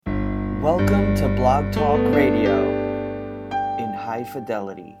Welcome to Blog Talk Radio in high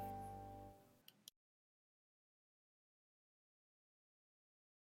fidelity.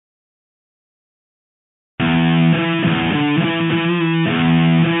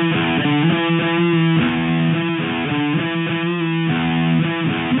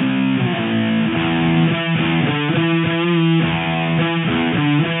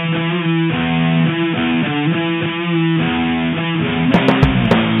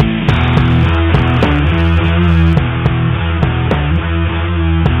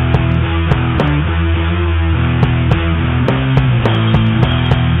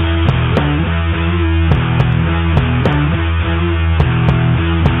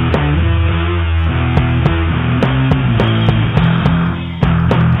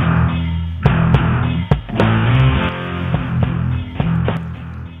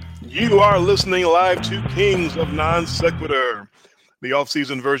 Listening live to Kings of Non Sequitur, the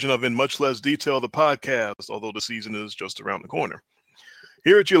off-season version of In Much Less Detail, the podcast, although the season is just around the corner.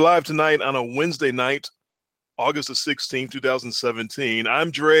 Here at you live tonight on a Wednesday night, August the 16th, 2017. I'm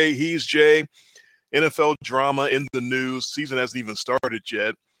Dre, he's Jay. NFL drama in the news. Season hasn't even started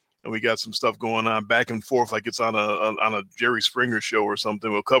yet, and we got some stuff going on back and forth like it's on a Jerry Springer show or something.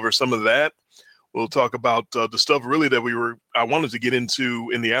 We'll cover some of that. We'll talk about the stuff really that I wanted to get into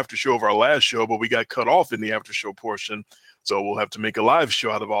in the after show of our last show, but we got cut off in the after show portion. So we'll have to make a live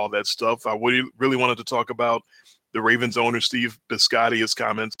show out of all that stuff. I really wanted to talk about the Ravens owner, Steve Bisciotti's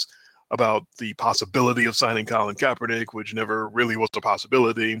comments about the possibility of signing Colin Kaepernick, which never really was a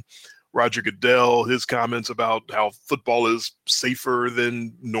possibility. Roger Goodell, his comments about how football is safer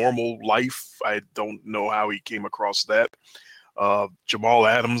than normal life. I don't know how he came across that. Jamal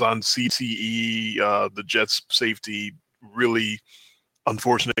Adams on CTE, the Jets safety, really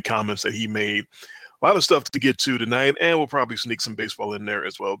unfortunate comments that he made. A lot of stuff to get to tonight, and we'll probably sneak some baseball in there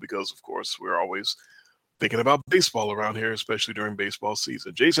as well because, of course, we're always thinking about baseball around here, especially during baseball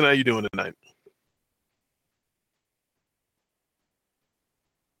season. Jason, how you doing tonight?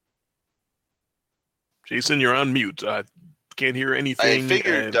 Jason, you're on mute. I can't hear anything. I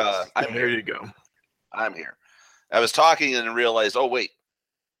figured there you go. I'm here. I was talking and realized, oh, wait,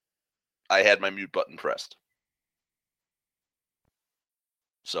 I had my mute button pressed.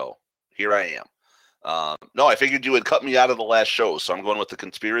 So here I am. No, I figured you had cut me out of the last show, so I'm going with the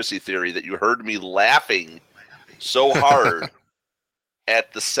conspiracy theory that you heard me laughing so hard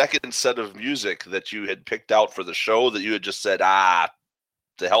at the second set of music that you had picked out for the show that you had just said,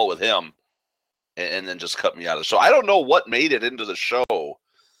 to hell with him, and then just cut me out of the show. I don't know what made it into the show.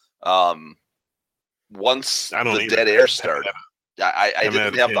 Once the dead air started, I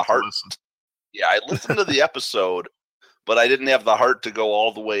didn't have the heart. Yeah, I listened to the episode, but I didn't have the heart to go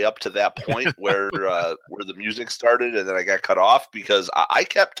all the way up to that point where the music started, and then I got cut off because I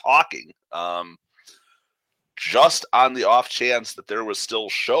kept talking, just on the off chance that there was still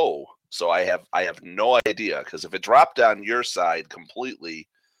show. So I have no idea, because if it dropped on your side completely,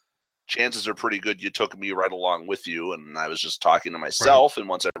 chances are pretty good you took me right along with you, and I was just talking to myself. Right. And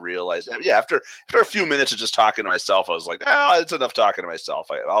once I realized, after a few minutes of just talking to myself, I was like, it's enough talking to myself.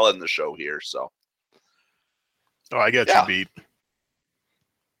 I'll end the show here. So, I got you beat.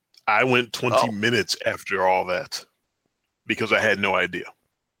 I went 20 minutes after all that because I had no idea.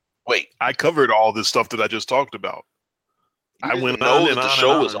 Wait, I covered all this stuff that I just talked about. I went on and on. The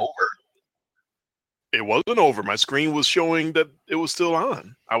show was over. It wasn't over. My screen was showing that it was still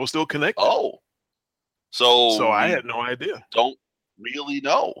on. I was still connected. Oh. So I had no idea. Don't really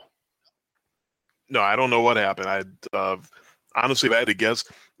know. No, I don't know what happened. Honestly, if I had to guess,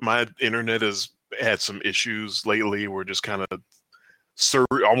 my internet has had some issues lately. We're just kind of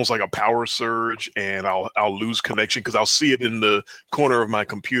almost like a power surge, and I'll lose connection because I'll see it in the corner of my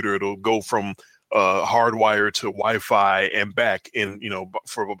computer. It'll go from hardwire to Wi-Fi and back in,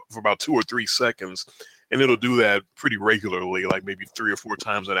 for about 2 or 3 seconds. And it'll do that pretty regularly, like maybe 3 or 4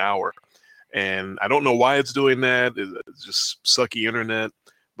 times an hour. And I don't know why it's doing that. It's just sucky internet,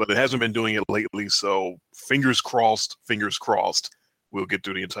 but it hasn't been doing it lately. So fingers crossed, we'll get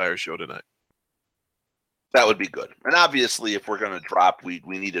through the entire show tonight. That would be good. And obviously, if we're going to drop, we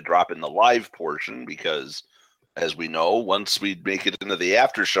need to drop in the live portion because, as we know, once we make it into the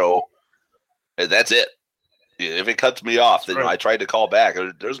after show, that's it. If it cuts me off, then I tried to call back.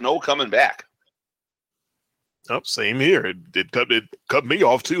 There's no coming back. Oh, same here. It cut me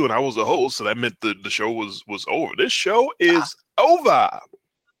off too, and I was a host, so that meant the show was over. This show is over.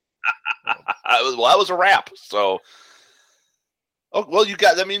 Well, that was a wrap. So,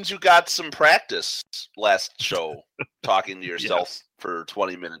 that means you got some practice last show talking to yourself for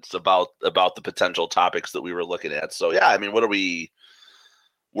 20 minutes about the potential topics that we were looking at. So yeah, I mean, what are we?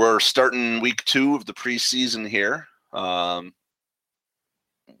 We're starting week 2 of the preseason here.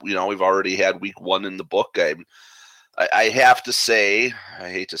 We've already had week 1 in the book. I have to say, I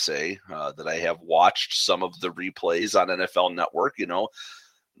hate to say that I have watched some of the replays on NFL Network,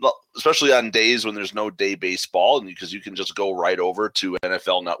 especially on days when there's no day baseball, and because you can just go right over to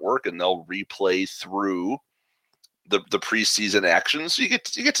NFL Network and they'll replay through the preseason action. So you get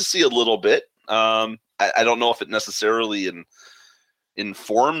to see a little bit. I don't know if it necessarily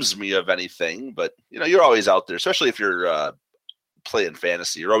informs me of anything, but you're always out there, especially if you're playing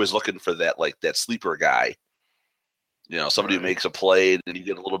fantasy. You're always looking for that sleeper guy. Somebody who makes a play, and you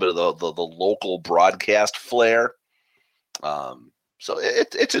get a little bit of the local broadcast flair. So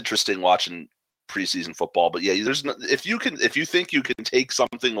it's interesting watching preseason football. But yeah, if you think you can take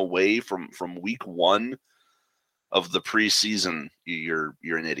something away from week 1 of the preseason, you're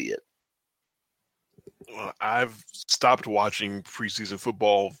an idiot. I've stopped watching preseason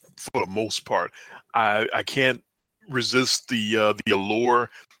football for the most part. I can't resist the allure.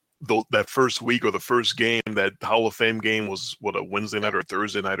 That first week or the first game, that Hall of Fame game was a Wednesday night or a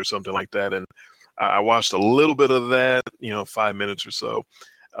Thursday night or something like that. And I watched a little bit of that, 5 minutes or so.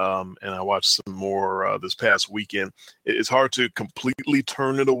 And I watched some more this past weekend. It's hard to completely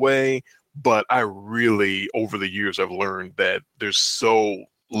turn it away, but I really, over the years, I've learned that there's so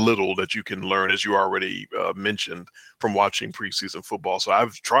little that you can learn, as you already mentioned, from watching preseason football. So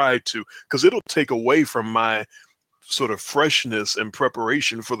I've tried to, because it'll take away from my sort of freshness and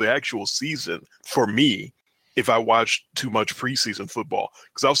preparation for the actual season for me if I watch too much preseason football,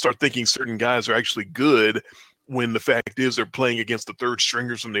 because I'll start thinking certain guys are actually good when the fact is they're playing against the third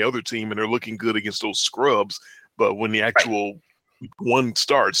stringers from the other team and they're looking good against those scrubs. But when the actual one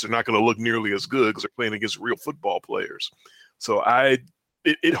starts, they're not going to look nearly as good because they're playing against real football players. So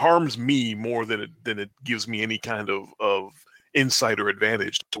it harms me more than it gives me any kind of insight or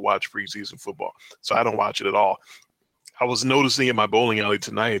advantage to watch preseason football. So I don't watch it at all. I was noticing in my bowling alley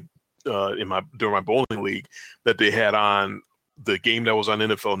tonight, during my bowling league, that they had on the game that was on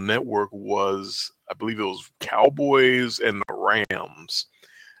NFL Network was, I believe it was Cowboys and the Rams.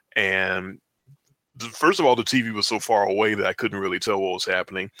 And first of all, the TV was so far away that I couldn't really tell what was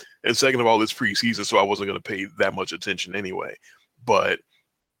happening. And second of all, it's preseason, so I wasn't going to pay that much attention anyway. But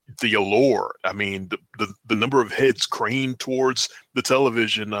the allure, I mean, the number of heads craned towards the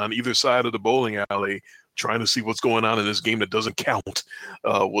television on either side of the bowling alley, trying to see what's going on in this game that doesn't count,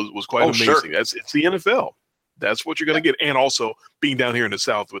 was quite amazing. Sure. It's the NFL. That's what you're going to get. And also being down here in the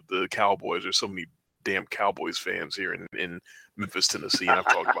South with the Cowboys, there's so many damn Cowboys fans here in Memphis, Tennessee. And I've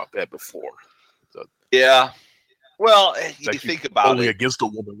talked about that before. So, yeah. Well, you think about only it. Against a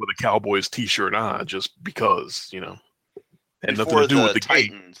woman with a Cowboys t-shirt on, just because, had nothing to do with the Titans.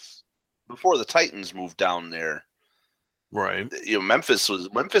 Game. Before the Titans moved down there, right? Memphis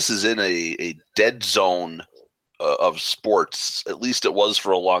is in a dead zone of sports. At least it was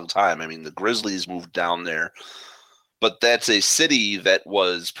for a long time. I mean, the Grizzlies moved down there, but that's a city that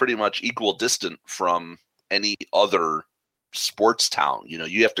was pretty much equal distant from any other sports town.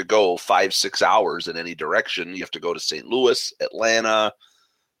 You have to go 5-6 hours in any direction. You have to go to St. Louis, Atlanta,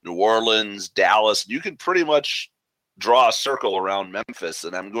 New Orleans, Dallas. You can pretty much draw a circle around Memphis,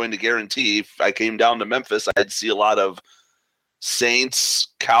 and I'm going to guarantee if I came down to Memphis, I'd see a lot of Saints,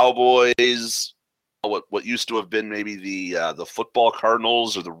 Cowboys, what used to have been maybe the football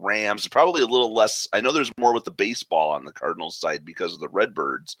Cardinals or the Rams. Probably a little less. I know there's more with the baseball on the Cardinals side because of the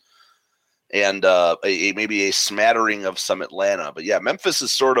Redbirds, and maybe a smattering of some Atlanta. But yeah, Memphis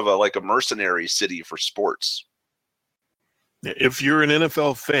is sort of like a mercenary city for sports. If you're an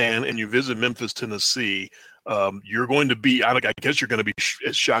NFL fan and you visit Memphis, Tennessee, you're going to be, I guess you're going to be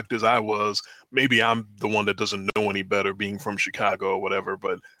as shocked as I was. Maybe I'm the one that doesn't know any better being from Chicago or whatever,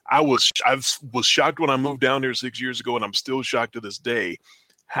 but I was shocked when I moved down there 6 years ago, and I'm still shocked to this day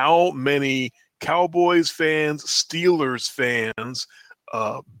how many Cowboys fans, Steelers fans,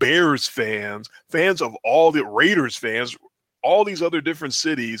 Bears fans of all the Raiders fans, all these other different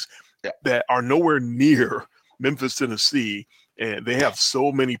cities that are nowhere near Memphis, Tennessee. And they have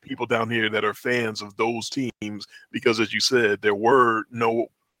so many people down here that are fans of those teams because, as you said, there were no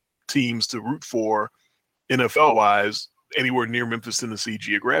teams to root for NFL-wise anywhere near Memphis, Tennessee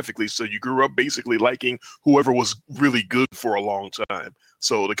geographically. So you grew up basically liking whoever was really good for a long time.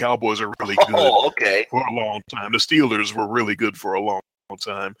 So the Cowboys are really good for a long time. The Steelers were really good for a long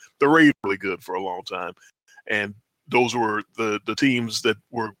time. The Raiders were really good for a long time. And those were the teams that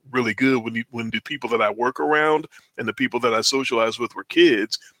were really good when the people that I work around and the people that I socialize with were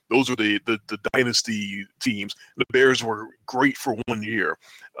kids. Those were the dynasty teams. The Bears were great for 1 year.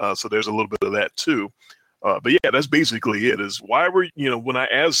 So there's a little bit of that too. But yeah, that's basically it. Is why were when I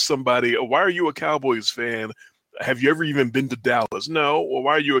asked somebody, why are you a Cowboys fan? Have you ever even been to Dallas? No. Well,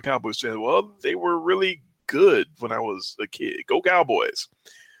 why are you a Cowboys fan? Well, they were really good when I was a kid. Go Cowboys.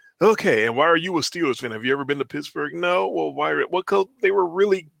 Okay, and why are you a Steelers fan? Have you ever been to Pittsburgh? No. Well, why? Well, 'cause they were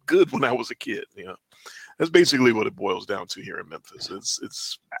really good when I was a kid. That's basically what it boils down to here in Memphis.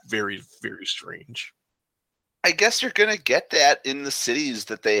 It's very, very strange. I guess you're going to get that in the cities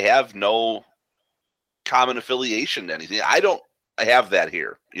that they have no common affiliation to anything. I have that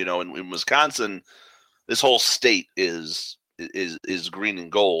here. In Wisconsin, this whole state is green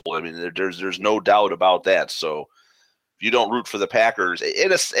and gold. I mean, there's no doubt about that. So if you don't root for the Packers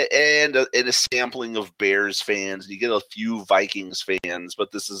and a sampling of Bears fans, you get a few Vikings fans,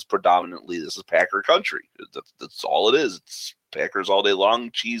 but this is Packer country. That's all it is. It's Packers all day long,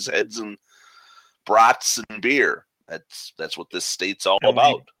 cheese heads and brats and beer. That's what this state's all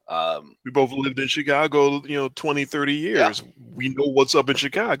about. We both lived in Chicago, 20, 30 years. Yeah. We know what's up in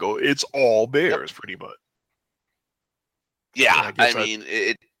Chicago. It's all Bears, pretty much. Yeah, I mean,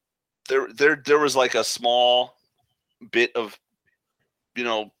 there was like a small bit of,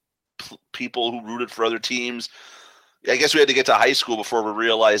 people who rooted for other teams. I guess we had to get to high school before we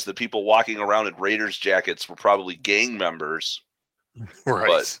realized that people walking around in Raiders jackets were probably gang members.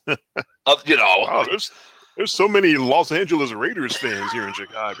 Right. But, wow, there's so many Los Angeles Raiders fans here in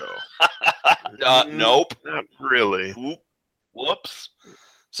Chicago. Nope. Not really. Whoops.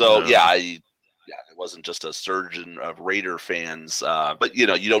 So, it wasn't just a surge of Raider fans. But, you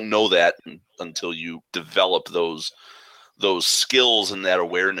don't know that until you develop those skills and that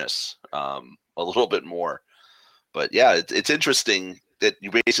awareness a little bit more. But, yeah, it's interesting that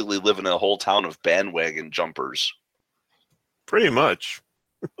you basically live in a whole town of bandwagon jumpers. Pretty much.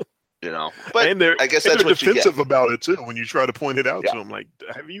 But and they're defensive what you get. About it too when you try to point it out to them. Like,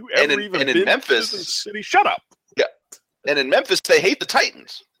 have you ever even been in Memphis? To the city? Shut up. Yeah, and in Memphis they hate the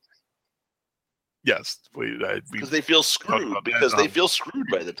Titans. Yes, because they feel screwed. Because they feel screwed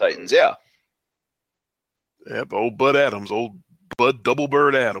by the Titans. Yeah. Yep, old Bud Double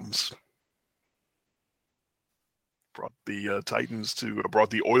Bird Adams brought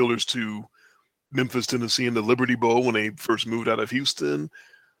the Oilers to Memphis, Tennessee in the Liberty Bowl when they first moved out of Houston.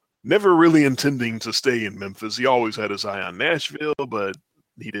 Never really intending to stay in Memphis. He always had his eye on Nashville, but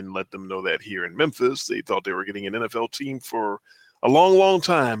he didn't let them know that here in Memphis. They thought they were getting an NFL team for a long, long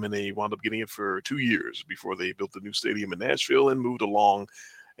time, and they wound up getting it for 2 years before they built the new stadium in Nashville and moved along.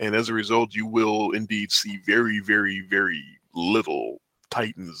 And as a result, you will indeed see very, very, very little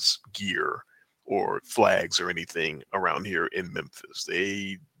Titans gear or flags or anything around here in Memphis.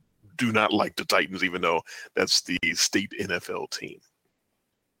 They do not like the Titans, even though that's the state NFL team.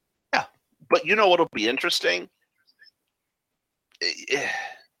 Yeah, but what'll be interesting?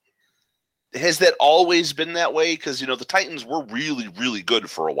 Has that always been that way? Because, the Titans were really, really good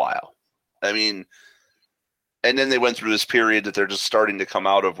for a while. I mean, and then they went through this period that they're just starting to come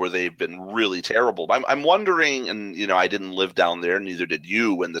out of where they've been really terrible. I'm wondering, and, I didn't live down there, neither did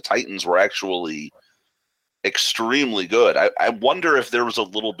you, when the Titans were actually extremely good. I wonder if there was a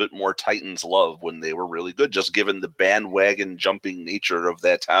little bit more Titans love when they were really good, just given the bandwagon jumping nature of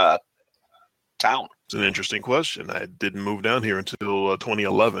that town. It's an interesting question. I didn't move down here until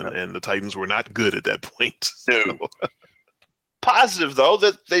 2011, and the Titans were not good at that point. No. Positive though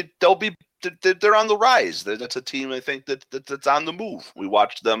that they're on the rise. That's a team I think that's on the move. We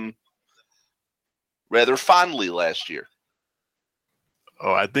watched them rather fondly last year.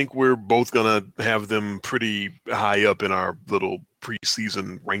 Oh, I think we're both going to have them pretty high up in our little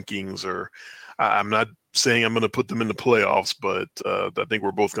preseason rankings. Or I'm not saying I'm going to put them in the playoffs, but I think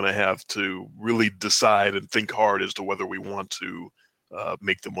we're both going to have to really decide and think hard as to whether we want to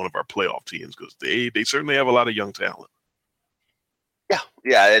make them one of our playoff teams, because they certainly have a lot of young talent. Yeah.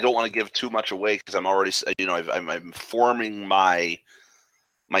 I don't want to give too much away because I'm already, I'm forming my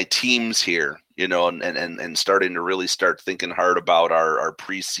teams here, and starting to really start thinking hard about our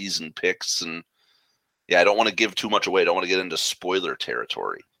preseason picks. And I don't want to give too much away. I don't want to get into spoiler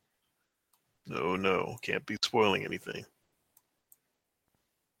territory. No, can't be spoiling anything.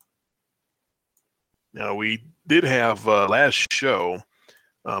 Now, we did have last show.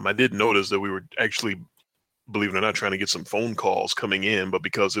 I did notice that we were actually, believe it or not, trying to get some phone calls coming in, but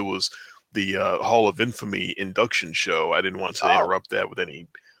because it was the Hall of Infamy induction show, I didn't want to interrupt that with any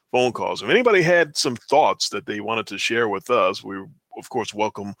phone calls. If anybody had some thoughts that they wanted to share with us, we, of course,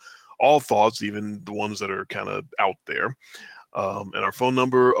 welcome all thoughts, even the ones that are kind of out there. And our phone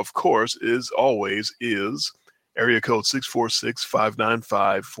number, of course, is area code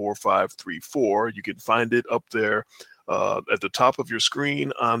 646-595-4534. You can find it up there at the top of your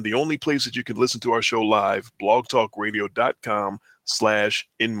screen on the only place that you can listen to our show live,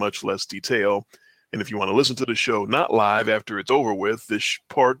 blogtalkradio.com/in much less detail. And if you want to listen to the show not live after it's over with, this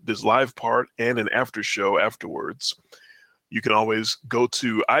live part and an after show afterwards, you can always go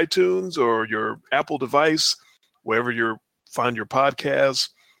to iTunes or your Apple device, wherever you find your podcasts.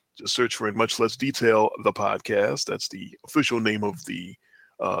 Just search for In Much Less Detail, the podcast. That's the official name of the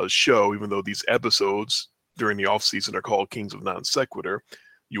show, even though these episodes during the off season are called Kings of Non Sequitur.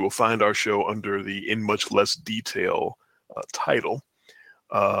 You will find our show under the In Much Less Detail title.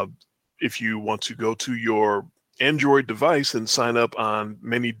 If you want to go to your Android device and sign up on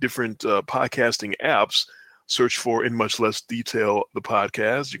many different podcasting apps, search for In Much Less Detail, the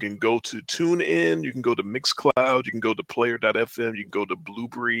podcast. You can go to TuneIn, you can go to Mixcloud, you can go to Player.fm, you can go to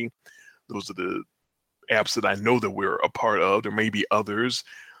Blueberry. Those are the apps that I know that we're a part of. There may be others.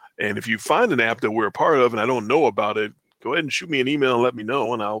 And if you find an app that we're a part of and I don't know about it, go ahead and shoot me an email and let me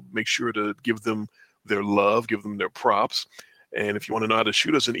know, and I'll make sure to give them their love, give them their props. And if you want to know how to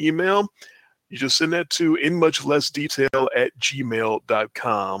shoot us an email, you just send that to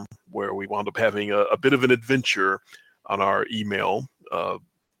inmuchlessdetail@gmail.com, where we wound up having a bit of an adventure on our email.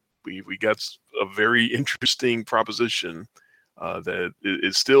 We got a very interesting proposition that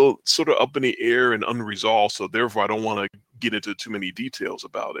is still sort of up in the air and unresolved. So therefore, I don't want to get into too many details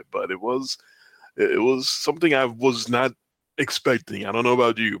about it. But it was something I was not expecting. I don't know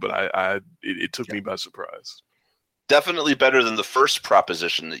about you, but it took me by surprise. Definitely better than the first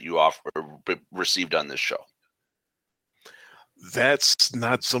proposition that you received on this show. That's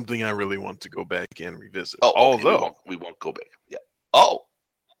not something I really want to go back and revisit. Oh, okay. Although we won't go back. Yeah. Oh.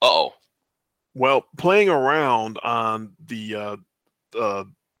 Well, playing around on the, I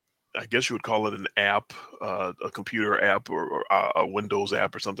guess you would call it an app, a computer app or a Windows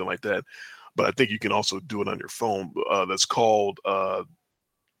app or something like that. But I think you can also do it on your phone. That's called.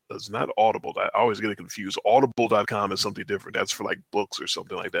 It's not Audible. I always get it confused. Audible.com is something different. That's for like books or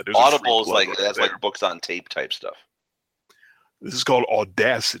something like that. There's Audible is like books on tape type stuff. This is called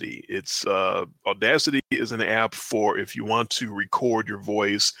Audacity. It's Audacity is an app for if you want to record your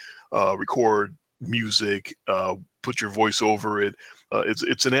voice, record music, put your voice over it.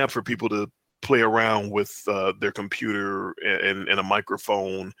 It's an app for people to play around with their computer and a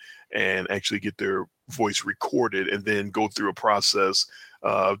microphone and actually get their voice recorded and then go through a process.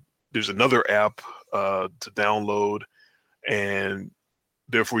 There's another app to download, and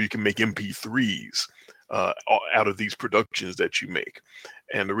therefore you can make MP3s out of these productions that you make.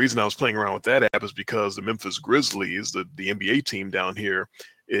 And the reason I was playing around with that app is because the Memphis Grizzlies, the NBA team down here,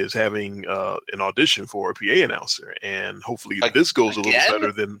 is having an audition for a PA announcer. And hopefully this goes a little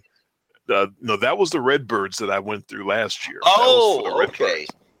better than no, that was the Redbirds that I went through last year. Oh, okay.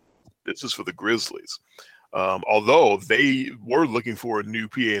 This is for the Grizzlies. Although they were looking for a new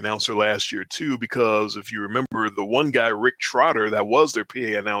PA announcer last year too, because if you remember, the one guy, Rick Trotter, that was their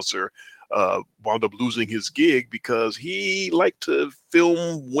PA announcer, wound up losing his gig because he liked to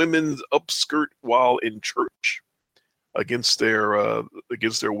film women's upskirt while in church against their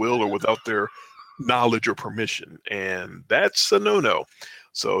will or without their knowledge or permission, and that's a no-no.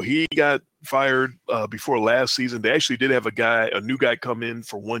 So he got fired before last season. They actually did have a new guy come in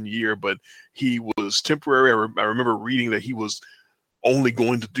for 1 year, but he was temporary. I remember reading that he was only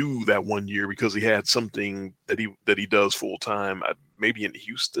going to do that 1 year because he had something that he does full time, maybe in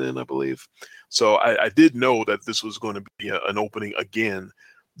Houston, I believe. So I did know that this was going to be an opening again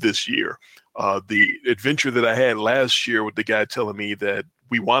this year. The adventure that I had last year with the guy telling me that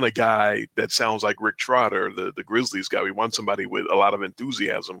we want a guy that sounds like Rick Trotter, the Grizzlies guy. We want somebody with a lot of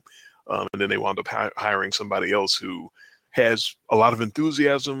enthusiasm. And then they wound up hiring somebody else who has a lot of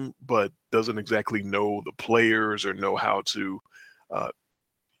enthusiasm, but doesn't exactly know the players or know how to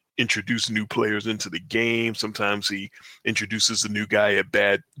introduce new players into the game. Sometimes he introduces the new guy at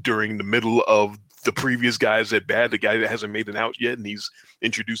bat during the middle of the previous guys at bat, the guy that hasn't made it out yet, and he's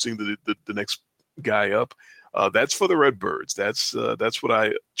introducing the next guy up. That's for the Redbirds. That's what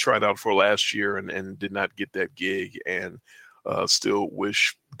I tried out for last year and did not get that gig, and still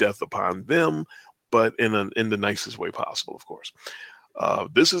wish death upon them, but in the nicest way possible, of course.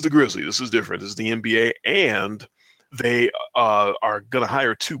 This is the Grizzlies. This is different. This is the NBA, and they are going to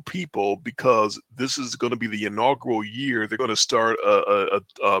hire two people because this is going to be the inaugural year. They're going to start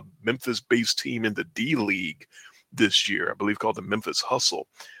a Memphis-based team in the D League this year, I believe, called the Memphis Hustle.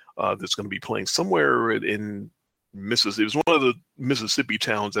 That's going to be playing somewhere in Mississippi. It was one of the Mississippi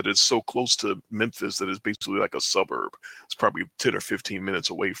towns that is so close to Memphis that it's basically like a suburb. It's probably 10 or 15 minutes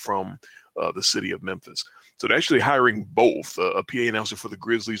away from the city of Memphis. So they're actually hiring both a PA announcer for the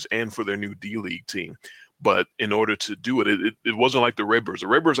Grizzlies and for their new D League team. But in order to do it, it wasn't like the Redbirds. The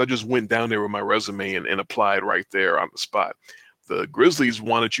Redbirds, I just went down there with my resume and applied right there on the spot. The Grizzlies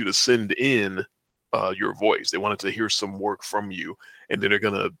wanted you to send in your voice. They wanted to hear some work from you, and then they're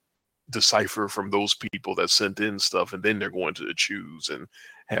going to decipher from those people that sent in stuff, and then they're going to choose and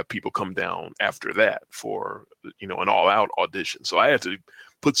have people come down after that for, an all-out audition. So I had to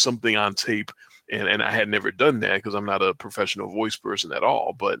put something on tape, and I had never done that because I'm not a professional voice person at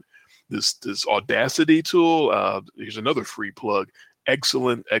all. But this Audacity tool, here's another free plug.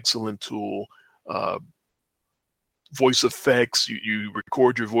 Excellent tool. Voice effects. You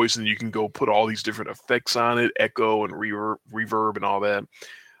record your voice and you can go put all these different effects on it, echo and reverb and all that.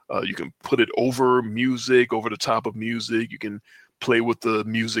 You can put it over music, over the top of music. You can play with the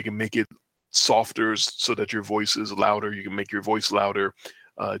music and make it softer so that your voice is louder. You can make your voice louder.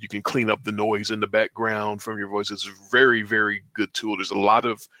 You can clean up the noise in the background from your voice. It's a very, very good tool. There's a lot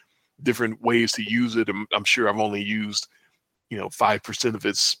of different ways to use it. I'm sure I've only used, 5% of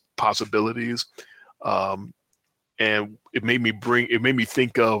its possibilities. And it made me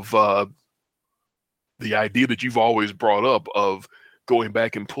think of the idea that you've always brought up of going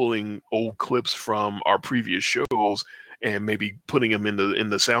back and pulling old clips from our previous shows and maybe putting them in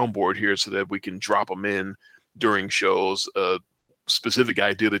the soundboard here so that we can drop them in during shows. A specific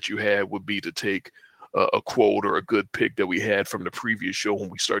idea that you had would be to take a quote or a good pick that we had from the previous show when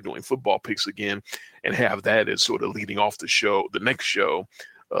we start doing football picks again, and have that as sort of leading off the next show.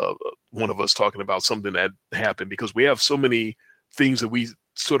 One of us talking about something that happened, because we have so many things that we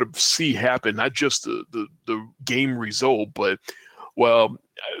sort of see happen, not just the game result, but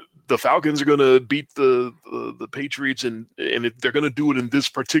the Falcons are going to beat the Patriots, and they're going to do it in this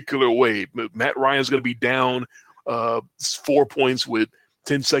particular way. Matt Ryan's going to be down 4 points with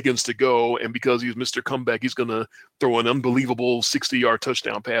 10 seconds to go, and because he's Mr. Comeback, he's going to throw an unbelievable 60-yard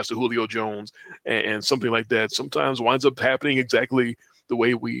touchdown pass to Julio Jones, and something like that sometimes winds up happening exactly the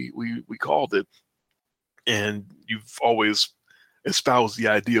way we called it. And you've always espoused the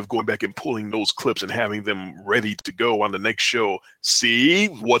idea of going back and pulling those clips and having them ready to go on the next show. See,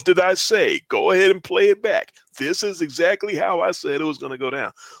 what did I say? Go ahead and play it back. This is exactly how I said it was going to go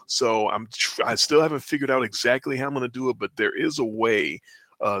down. So I still haven't figured out exactly how I'm going to do it, but there is a way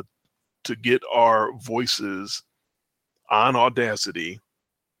to get our voices on Audacity,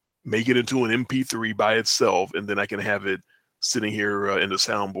 make it into an MP3 by itself, and then I can have it sitting here in the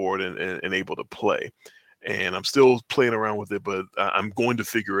soundboard and able to play. And I'm still playing around with it, but I'm going to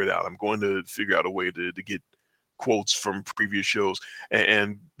figure it out. I'm going to figure out a way to get quotes from previous shows.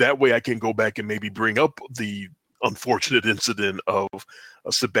 And that way I can go back and maybe bring up the unfortunate incident of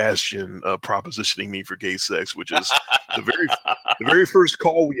Sebastian propositioning me for gay sex, which is the very first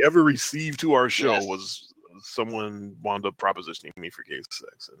call we ever received to our show. Yes. Was someone wound up propositioning me for gay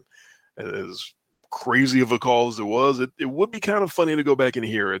sex. And as crazy of a call as it was, it would be kind of funny to go back and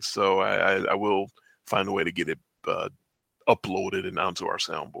hear it. So I will find a way to get it uploaded and onto our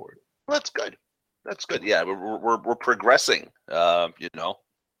soundboard. Well, that's good. That's good. Yeah, we're progressing. Yeah,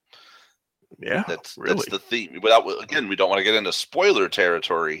 that's really the theme. Again, we don't want to get into spoiler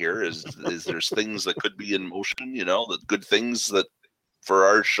territory here. Is there's things that could be in motion? The good things that for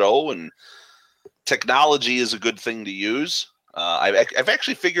our show, and technology is a good thing to use. I've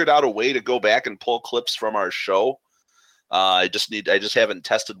actually figured out a way to go back and pull clips from our show. I just haven't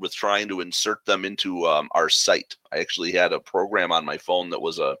tested with trying to insert them into our site. I actually had a program on my phone that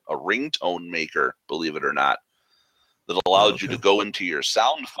was a ringtone maker, believe it or not, that allowed you to go into your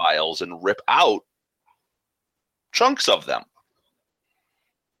sound files and rip out chunks of them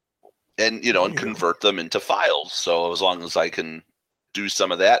and, and convert them into files. So as long as I can do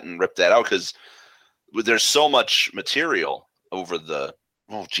some of that and rip that out, because there's so much material over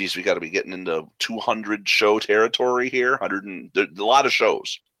we got to be getting into 200 show territory here. A lot of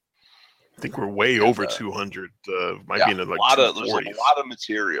shows. I think we're way over 200. Might be in like there's a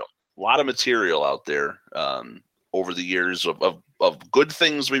lot of material out there over the years of good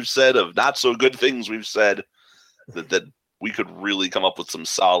things we've said, of not so good things we've said, that we could really come up with some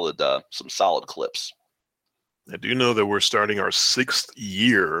solid clips. I do know that we're starting our 6th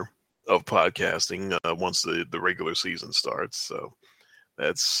year of podcasting once the regular season starts. So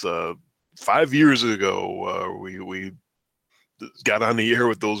that's 5 years ago. We got on the air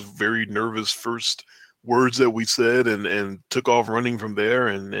with those very nervous first words that we said, and took off running from there.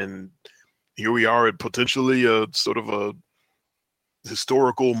 And here we are at potentially a sort of a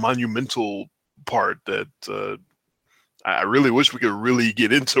historical, monumental part that I really wish we could really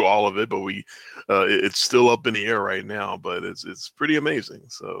get into all of it, but it's still up in the air right now. But it's pretty amazing.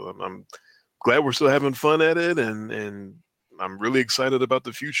 So I'm glad we're still having fun at it, and I'm really excited about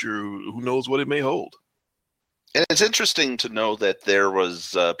the future. Who knows what it may hold? And it's interesting to know that there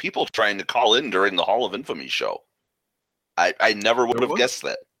was people trying to call in during the Hall of Infamy show. I never would have guessed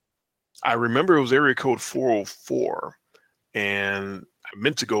that. I remember it was area code 404, and I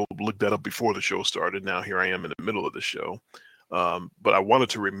meant to go look that up before the show started. Now here I am in the middle of the show. But I wanted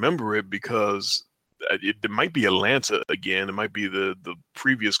to remember it because it might be Atlanta again. It might be the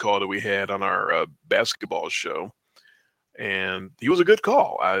previous call that we had on our basketball show. And he was a good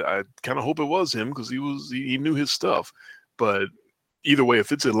call. I kind of hope it was him because he knew his stuff. But either way,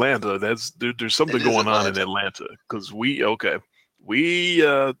 if it's Atlanta, there's something going on in Atlanta because we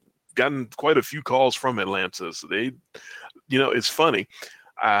gotten quite a few calls from Atlanta. So they, it's funny.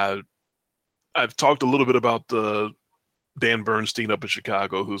 I've talked a little bit about Dan Bernstein up in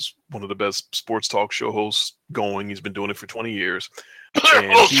Chicago, who's one of the best sports talk show hosts going. He's been doing it for 20 years.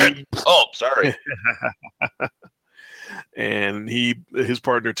 Sorry. And his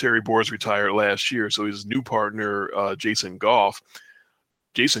partner Terry Boers retired last year, so his new partner Jason Goff.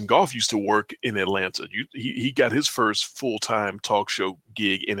 Jason Goff used to work in Atlanta. He got his first full-time talk show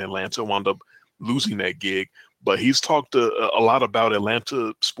gig in Atlanta, wound up losing that gig, but he's talked a lot about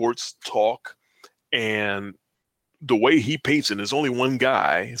Atlanta sports talk, and the way he paints it, there's only one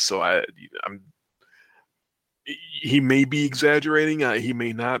guy, so he may be exaggerating, he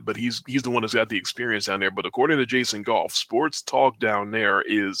may not, but he's the one that's got the experience down there. But according to Jason Goff, sports talk down there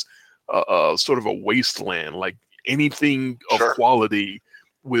is sort of a wasteland. Like anything of quality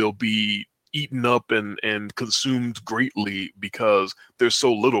will be eaten up and consumed greatly because there's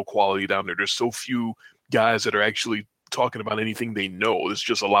so little quality down there. There's so few guys that are actually talking about anything they know. There's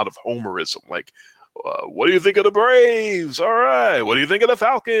just a lot of homerism. Like, what do you think of the Braves? All right. What do you think of the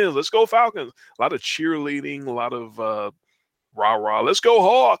Falcons? Let's go Falcons. A lot of cheerleading, a lot of rah-rah. Let's go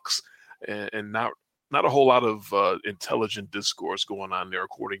Hawks. And not a whole lot of intelligent discourse going on there,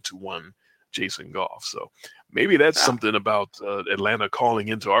 according to one Jason Goff. So maybe that's something about Atlanta calling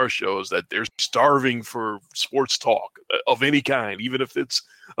into our shows, that they're starving for sports talk of any kind, even if it's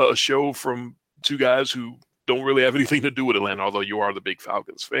a show from two guys who don't really have anything to do with Atlanta, although you are the big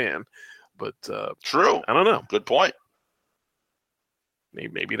Falcons fan. But true. I don't know. Good point.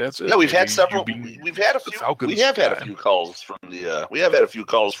 Maybe that's it. Yeah, we've had a few calls from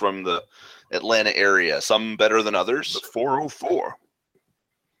the Atlanta area. Some better than others. The 404.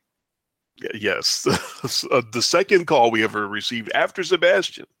 Yes, the second call we ever received after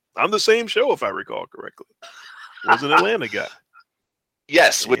Sebastian on the same show, if I recall correctly, was an Atlanta guy.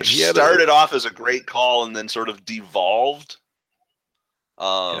 Yes, which started off as a great call and then sort of devolved.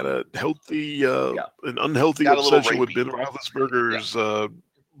 Had a healthy, an unhealthy obsession with Ben Roethlisberger's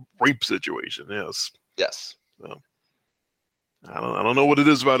rape situation. Yes. So, I don't know what it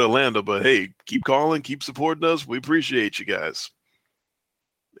is about Atlanta, but hey, keep calling, keep supporting us. We appreciate you guys.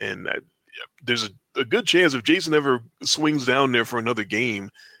 And there's a good chance if Jason ever swings down there for another game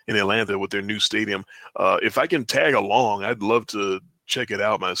in Atlanta with their new stadium, if I can tag along, I'd love to check it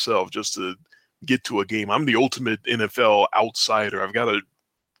out myself just to get to a game. I'm the ultimate NFL outsider. I've got a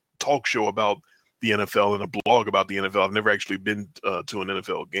talk show about the NFL and a blog about the NFL. I've never actually been to an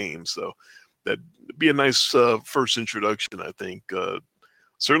NFL game, so that'd be a nice first introduction, I think.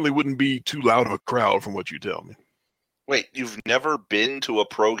 Certainly wouldn't be too loud of a crowd from what you tell me. Wait, you've never been to a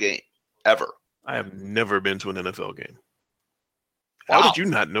pro game, ever? I have never been to an NFL game. Wow. How did you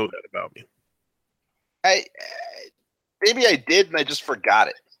not know that about me? Maybe I did, and I just forgot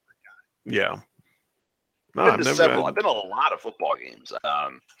it. Yeah. No, I've been to a lot of football games.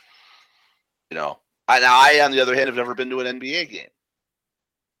 I on the other hand have never been to an NBA game.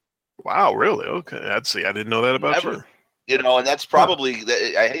 Wow, really? Okay, I didn't know that about you. And that's probably,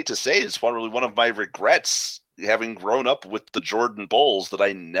 I hate to say, it's probably one of my regrets, having grown up with the Jordan Bulls, that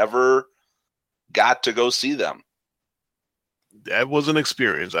I never got to go see them. That was an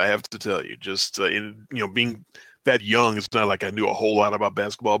experience, I have to tell you. Just being that young, it's not like I knew a whole lot about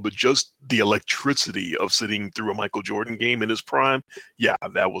basketball, but just the electricity of sitting through a Michael Jordan game in his prime, yeah,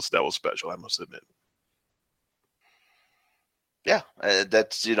 that was special, I must admit. Yeah,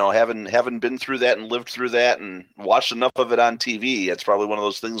 that's, having been through that and lived through that and watched enough of it on TV, it's probably one of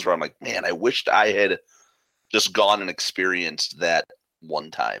those things where I'm like, man, I wished I had just gone and experienced that one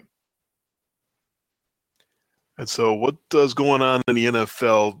time. And so what is going on in the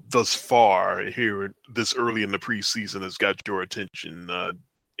NFL thus far here this early in the preseason has got your attention?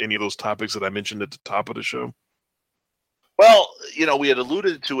 Any of those topics that I mentioned at the top of the show? Well, we had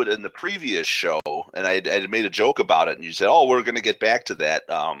alluded to it in the previous show, and I had made a joke about it, and you said, we're going to get back to that,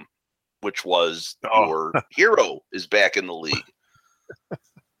 which was your hero is back in the league.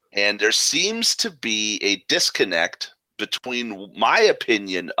 And there seems to be a disconnect between my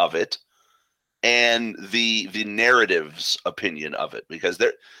opinion of it and the narrative's opinion of it, because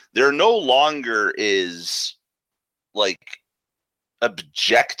there no longer is like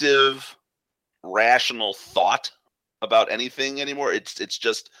objective, rational thought about anything anymore. It's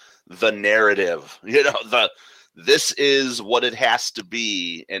just the narrative. This is what it has to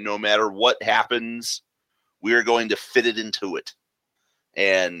be, and no matter what happens, we are going to fit it into it.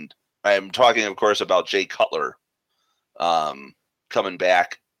 And I'm talking, of course, about Jay Cutler coming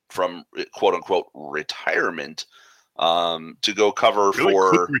back from quote unquote retirement to go cover really for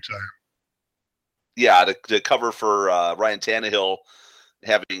quick retire. Yeah, to cover for Ryan Tannehill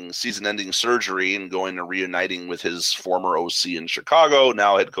having season-ending surgery and going and reuniting with his former OC in Chicago,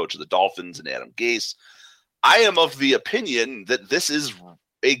 now head coach of the Dolphins, and Adam Gase. I am of the opinion that this is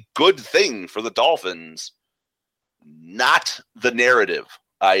a good thing for the Dolphins, not the narrative.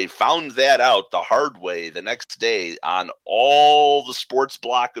 I found that out the hard way the next day on all the sports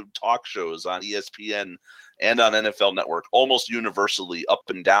block of talk shows on ESPN and on NFL Network, almost universally up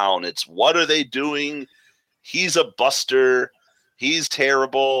and down. It's, what are they doing? He's a buster. He's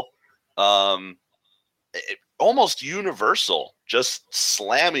terrible. Almost universal, just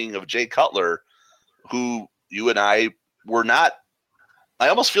slamming of Jay Cutler, who you and I were not. I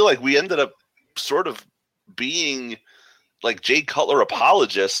almost feel like we ended up sort of being like Jay Cutler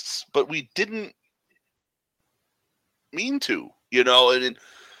apologists, but we didn't mean to, and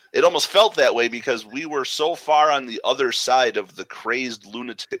it almost felt that way because we were so far on the other side of the crazed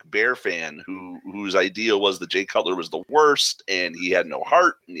lunatic Bear fan whose idea was that Jay Cutler was the worst and he had no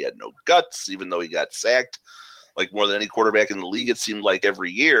heart and he had no guts, even though he got sacked like more than any quarterback in the league, it seemed like, every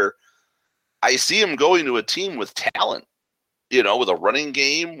year. I see him going to a team with talent, with a running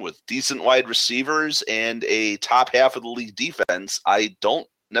game, with decent wide receivers, and a top half of the league defense. I don't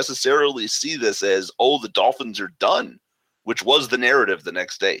necessarily see this as, the Dolphins are done, which was the narrative the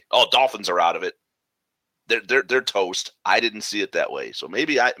next day. Oh, Dolphins are out of it. They're toast. I didn't see it that way. So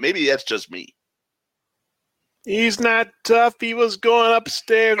maybe that's just me. He's not tough. He was going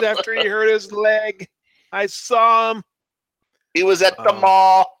upstairs after he hurt his leg. I saw him. He was at the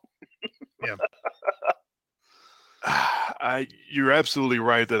mall. Yeah. You're absolutely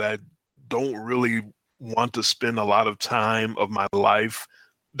right that I don't really want to spend a lot of time of my life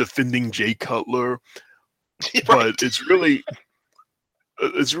defending Jay Cutler, right. But it's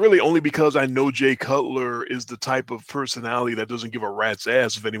really only because I know Jay Cutler is the type of personality that doesn't give a rat's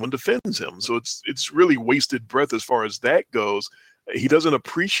ass if anyone defends him. So it's really wasted breath as far as that goes. He doesn't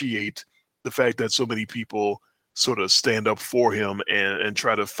appreciate the fact that so many people sort of stand up for him and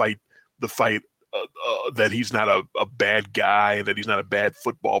try to fight the fight that he's not a bad guy, that he's not a bad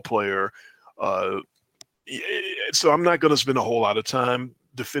football player. So I'm not going to spend a whole lot of time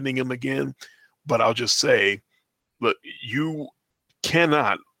defending him again, but I'll just say, look, you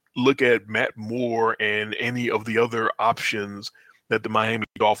cannot look at Matt Moore and any of the other options that the Miami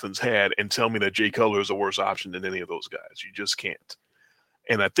Dolphins had and tell me that Jay Cutler is a worse option than any of those guys. You just can't.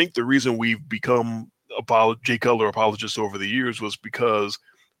 And I think the reason we've become Jay Cutler apologists over the years was because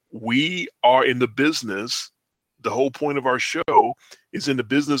we are in the business. The whole point of our show is in the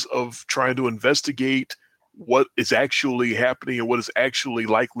business of trying to investigate what is actually happening and what is actually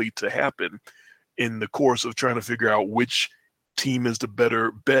likely to happen in the course of trying to figure out which team is the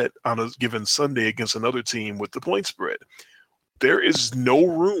better bet on a given Sunday against another team with the point spread. There is no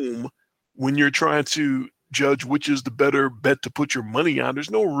room when you're trying to judge which is the better bet to put your money on. There's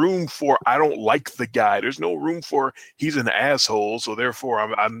no room for, I don't like the guy. There's no room for, he's an asshole, so therefore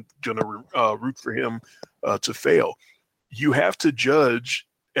I'm going to root for him to fail. You have to judge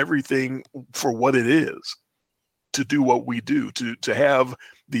everything for what it is, to do what we do, to have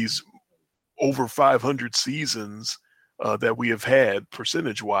these over 500 seasons that we have had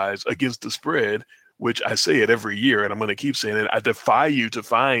percentage-wise against the spread, which I say it every year, and I'm going to keep saying it. I defy you to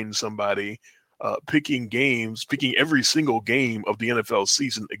find somebody picking every single game of the NFL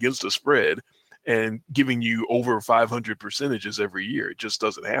season against the spread and giving you over 500 percentages every year. It just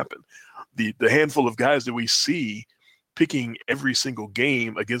doesn't happen. The handful of guys that we see picking every single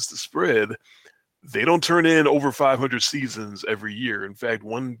game against the spread, they don't turn in over 500 seasons every year. In fact,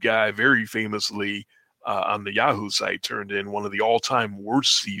 one guy very famously on the Yahoo site turned in one of the all-time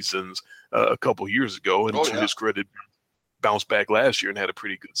worst seasons a couple years ago, and to his credit, bounced back last year and had a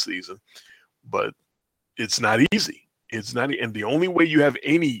pretty good season. But it's not easy. It's not, and the only way you have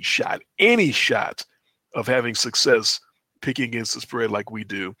any shot of having success picking against the spread like we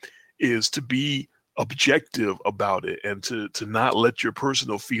do is to be objective about it and to not let your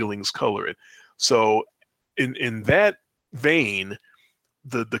personal feelings color it. So in that vein,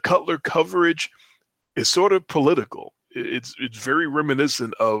 the Cutler coverage is sort of political. It's very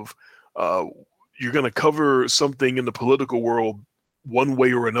reminiscent of you're going to cover something in the political world one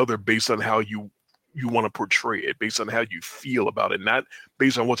way or another based on how you want to portray it, based on how you feel about it, not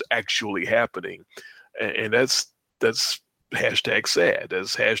based on what's actually happening. And that's hashtag sad.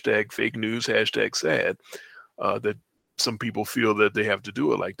 That's hashtag fake news, hashtag sad, that some people feel that they have to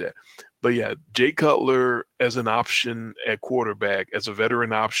do it like that. But yeah, Jay Cutler as an option at quarterback, as a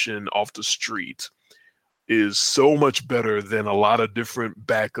veteran option off the street, is so much better than a lot of different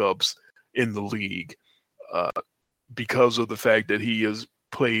backups in the league, because of the fact that he has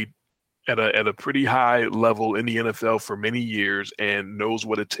played at a pretty high level in the NFL for many years and knows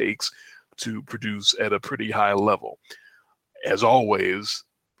what it takes to produce at a pretty high level. As always,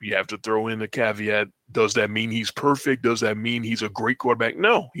 you have to throw in the caveat. Does that mean he's perfect? Does that mean he's a great quarterback?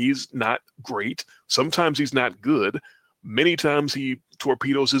 No, he's not great. Sometimes he's not good. Many times he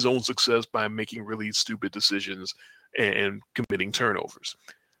torpedoes his own success by making really stupid decisions and committing turnovers.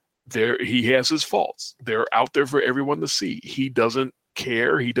 He has his faults. They're out there for everyone to see. He doesn't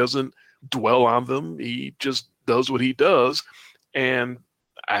care. He doesn't dwell on them. He just does what he does. And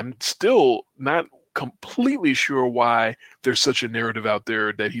I'm still not completely sure why there's such a narrative out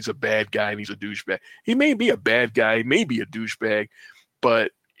there that he's a bad guy and he's a douchebag. He may be a bad guy, he may be a douchebag,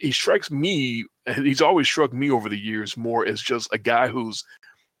 but he's always struck me over the years more as just a guy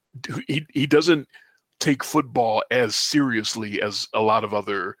he doesn't take football as seriously as a lot of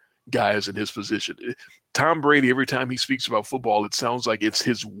other guys in his position. Tom Brady, every time he speaks about football, it sounds like it's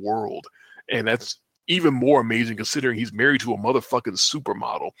his world. And that's even more amazing considering he's married to a motherfucking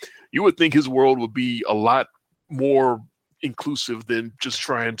supermodel. You would think his world would be a lot more inclusive than just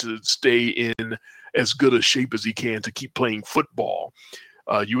trying to stay in as good a shape as he can to keep playing football.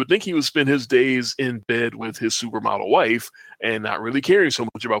 You would think he would spend his days in bed with his supermodel wife and not really caring so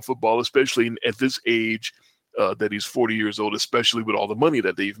much about football, especially at this age that he's 40 years old, especially with all the money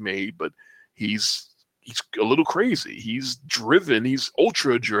that they've made. But he's a little crazy. He's driven. He's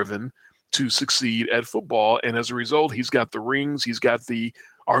ultra driven to succeed at football. And as a result, he's got the rings. He's got the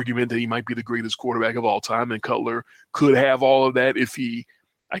argument that he might be the greatest quarterback of all time. And Cutler could have all of that if he,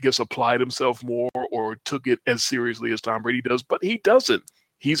 I guess, applied himself more or took it as seriously as Tom Brady does. But he doesn't.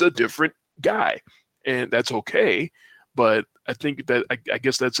 He's a different guy. And that's okay. But I think that, I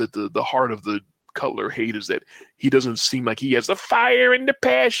guess that's at the heart of the Cutler hate, is that he doesn't seem like he has the fire and the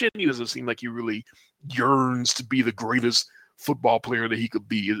passion. He doesn't seem like he really yearns to be the greatest football player that he could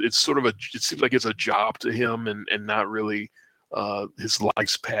be. It's sort of it seems like it's a job to him and not really his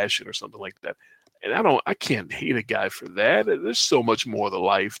life's passion or something like that. And I can't hate a guy for that. There's so much more to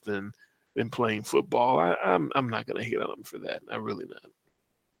life than playing football. I'm not going to hate on him for that. I'm really not.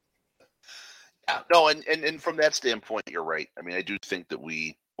 Yeah, no, and from that standpoint, you're right. I mean, I do think that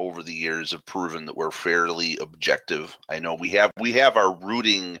we, over the years, have proven that we're fairly objective. I know we have our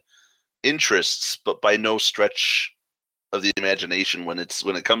rooting interests, but by no stretch of the imagination when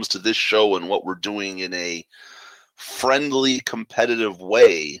it comes to this show and what we're doing in a friendly, competitive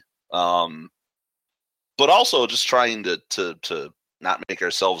way, but also just trying to not make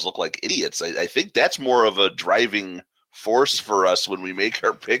ourselves look like idiots. I think that's more of a driving force for us when we make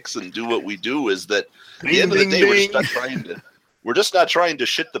our picks and do what we do, is that at the end of the day, we're just not trying to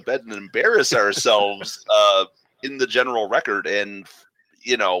shit the bed and embarrass ourselves in the general record. And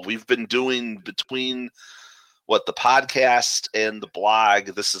we've been doing between the podcast and the blog,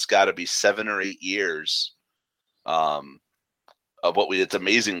 this has got to be 7 or 8 years of it's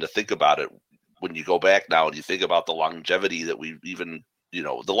amazing to think about it when you go back now and you think about the longevity that we've even,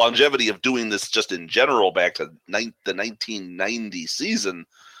 the longevity of doing this just in general back to the 1990 season,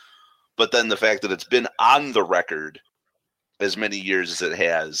 but then the fact that it's been on the record as many years as it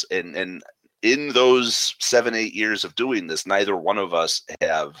has. And in those 7-8 years of doing this, neither one of us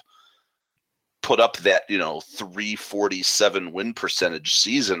have put up that 347 win percentage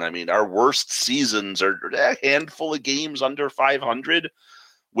season. I mean, our worst seasons are a handful of games under 500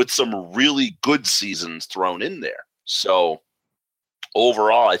 with some really good seasons thrown in there. So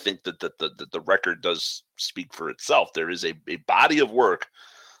overall, I think that the record does speak for itself. There is a body of work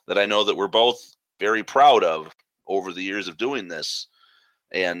that I know that we're both very proud of over the years of doing this.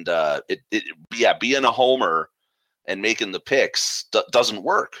 And being a homer and making the picks doesn't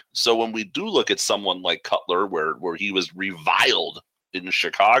work. So when we do look at someone like Cutler, where he was reviled in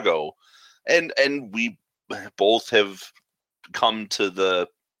Chicago, and we both have come to the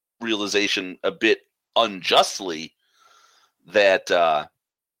realization a bit unjustly that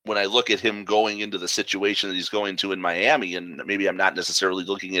when I look at him going into the situation that he's going to in Miami, and maybe I'm not necessarily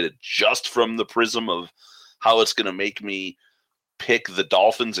looking at it just from the prism of how it's going to make me pick the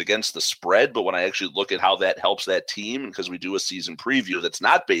Dolphins against the spread, but when I actually look at how that helps that team, because we do a season preview that's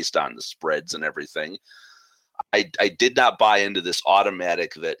not based on the spreads and everything, I did not buy into this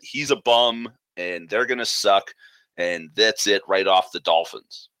automatic that he's a bum and they're going to suck and that's it right off the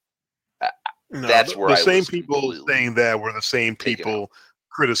Dolphins. No, that's where the I same was people saying that were the same people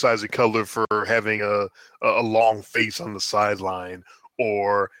criticizing Cutler for having a long face on the sideline,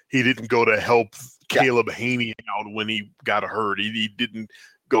 or he didn't go to help Caleb Haney out when he got hurt. He didn't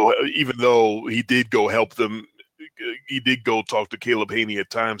go, even though he did go help them. He did go talk to Caleb Haney at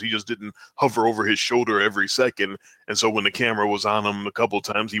times. He just didn't hover over his shoulder every second. And so when the camera was on him a couple of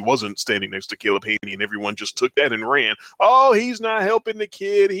times, he wasn't standing next to Caleb Haney, and everyone just took that and ran. Oh, he's not helping the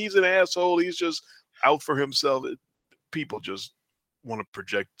kid. He's an asshole. He's just out for himself. People just want to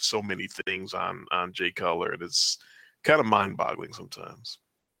project so many things on Jay Cutler, and it's kind of mind-boggling sometimes.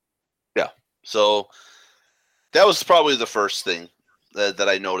 Yeah. So that was probably the first thing that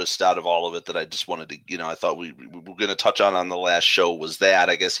I noticed out of all of it that I just wanted to, I thought we were going to touch on the last show was that.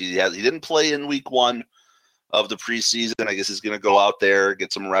 I guess he didn't play in week 1 of the preseason. I guess he's going to go out there,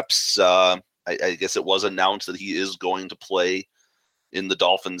 get some reps. I guess it was announced that he is going to play in the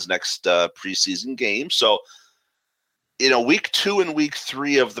Dolphins' next preseason game. So, week 2 and week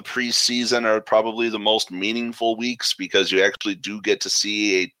 3 of the preseason are probably the most meaningful weeks because you actually do get to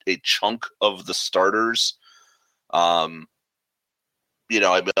see a chunk of the starters.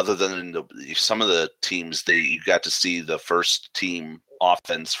 Other than some of the teams, you got to see the first team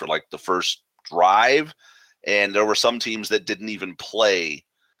offense for like the first drive, and there were some teams that didn't even play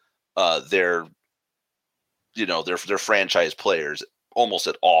their franchise players almost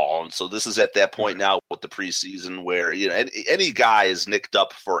at all. And so this is at that point now with the preseason where any guy is nicked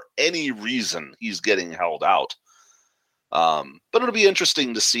up for any reason, he's getting held out. But it'll be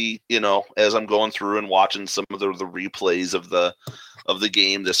interesting to see, as I'm going through and watching some of the replays of the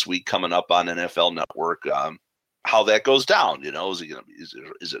game this week coming up on NFL Network, how that goes down. Is he going to be?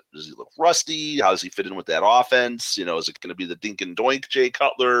 Does he look rusty? How does he fit in with that offense? Is it going to be the dink and doink Jay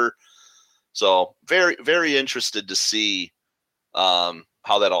Cutler? So very, very interested to see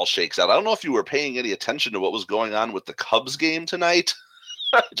how that all shakes out. I don't know if you were paying any attention to what was going on with the Cubs game tonight.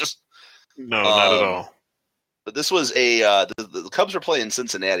 No, not at all. But this was the Cubs are playing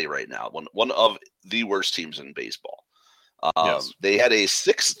Cincinnati right now, one of the worst teams in baseball. Yes. They had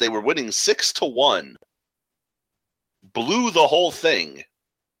they were winning 6-1, blew the whole thing.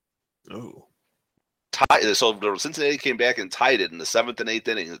 Oh. So Cincinnati came back and tied it in the 7th and 8th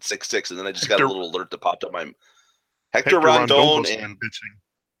inning at 6-6, and then I just got a little alert that popped up. Hector Rondon and pitching.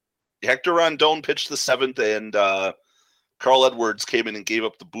 Hector Rondon pitched the 7th, and Carl Edwards came in and gave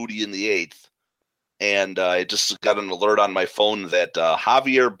up the booty in the 8th. And I just got an alert on my phone that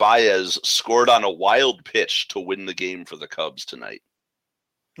Javier Baez scored on a wild pitch to win the game for the Cubs tonight.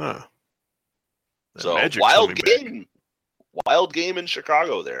 Huh. So wild game in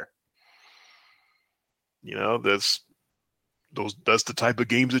Chicago there. That's the type of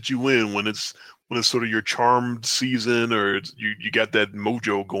games that you win when it's sort of your charmed season, or you got that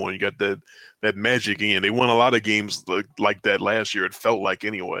mojo going, you got that magic in. They won a lot of games like that last year. It felt like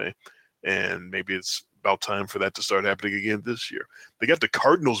anyway. And maybe it's about time for that to start happening again this year. They got the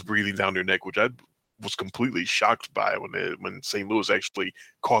Cardinals breathing down their neck, which I was completely shocked by when St. Louis actually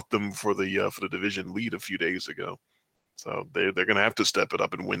caught them for the division lead a few days ago. So they're going to have to step it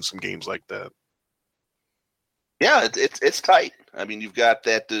up and win some games like that. Yeah, it's tight. I mean, you've got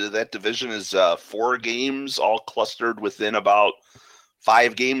that division is 4 games all clustered within about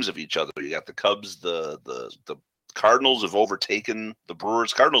 5 games of each other. You got the Cubs, the Cardinals have overtaken the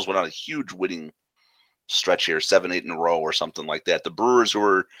Brewers. Cardinals went on a huge winning stretch here, 7-8 in a row or something like that. The Brewers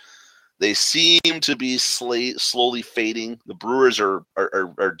they seem to be slowly fading. The Brewers are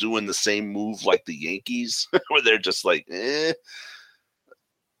doing the same move like the Yankees, where they're just like, you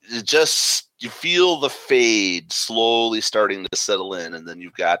feel the fade slowly starting to settle in, and then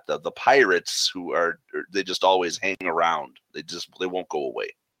you've got the Pirates who they just always hang around. They won't go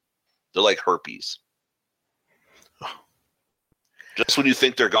away. They're like herpes. Just when you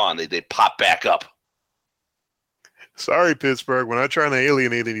think they're gone, they pop back up. Sorry, Pittsburgh. We're not trying to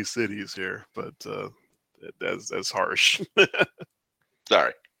alienate any cities here, but that's harsh.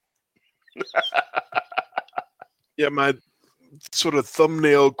 Sorry. Yeah, my sort of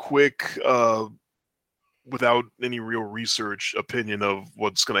thumbnail quick, without any real research opinion of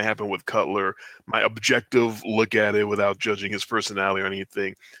what's going to happen with Cutler, my objective look at it without judging his personality or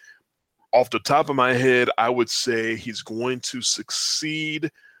anything. Off the top of my head, I would say he's going to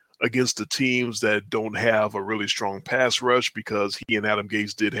succeed against the teams that don't have a really strong pass rush, because he and Adam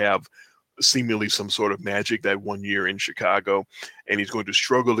Gase did have seemingly some sort of magic that 1 year in Chicago, and he's going to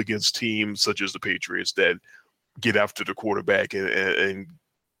struggle against teams such as the Patriots that get after the quarterback and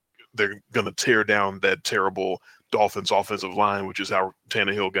they're going to tear down that terrible Dolphins offensive line, which is how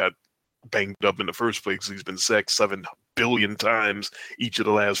Tannehill got banged up in the first place. He's been sacked 7 billion times each of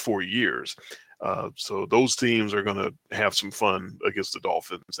the last 4 years. So those teams are going to have some fun against the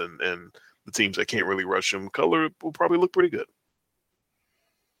Dolphins, and the teams that can't really rush them. Cutler will probably look pretty good.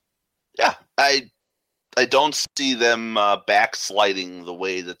 Yeah, I don't see them backsliding the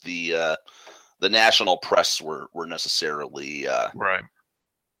way that the national press were necessarily right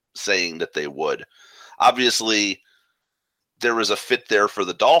saying that they would. Obviously, there was a fit there for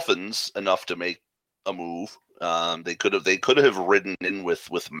the Dolphins enough to make a move. They could have ridden in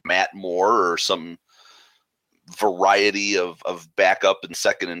with Matt Moore or some variety of backup and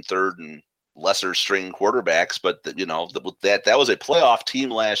second and third and lesser string quarterbacks, but that was a playoff team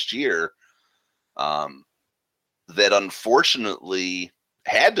last year that unfortunately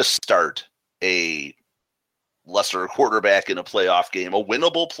had to start a lesser quarterback in a playoff game, a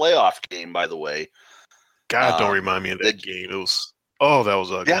winnable playoff game, by the way. God, don't remind me of that game. That was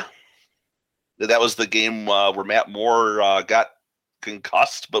ugly. Yeah. That was the game where Matt Moore got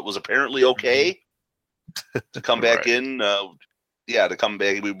concussed, but was apparently okay to come back in. To come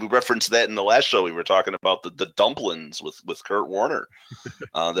back. We referenced that in the last show. We were talking about the dumplings with Kurt Warner.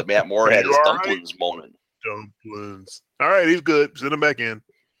 That Matt Moore had his dumplings moment. Dumplings. All right, he's good. Send him back in.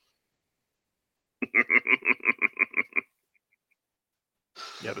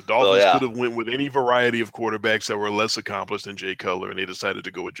 Yeah, the Dolphins could have went with any variety of quarterbacks that were less accomplished than Jay Cutler, and they decided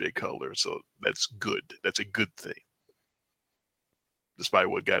to go with Jay Cutler. So that's good. That's a good thing, despite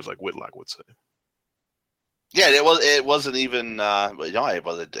what guys like Whitlock would say. Yeah, it wasn't even. I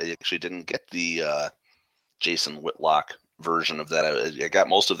actually didn't get the Jason Whitlock version of that. I got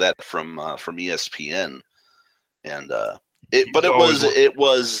most of that from ESPN, and it was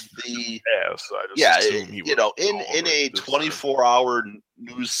the in a 24-hour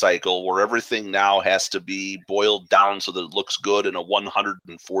news cycle where everything now has to be boiled down so that it looks good in a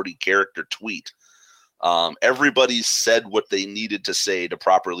 140 character tweet. Everybody said what they needed to say to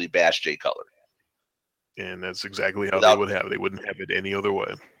properly bash Jay Cutler. And that's exactly how they would have it. They wouldn't have it any other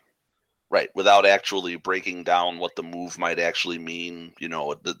way. Right, without actually breaking down what the move might actually mean. They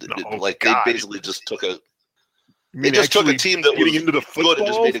basically just took a team that was into the good and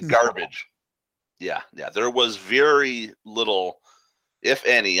just made it garbage. Yeah. There was very little, if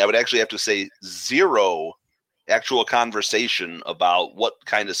any, I would actually have to say zero actual conversation about what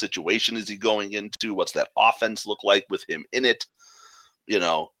kind of situation is he going into, what's that offense look like with him in it,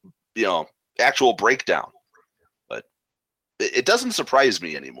 actual breakdown. But it doesn't surprise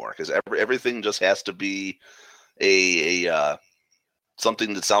me anymore because everything just has to be a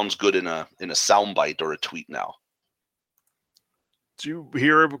something that sounds good in a soundbite or a tweet now. Did you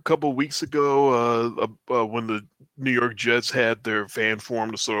hear a couple of weeks ago when the New York Jets had their fan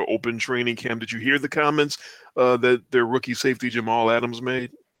forum to sort of open training camp? Did you hear the comments that their rookie safety Jamal Adams made?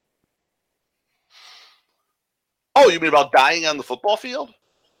 Oh, you mean about dying on the football field?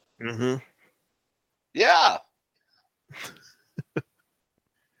 Mm-hmm. Yeah.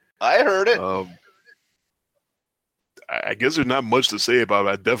 I heard it. I guess there's not much to say about it.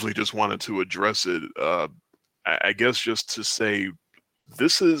 I definitely just wanted to address it. I guess just to say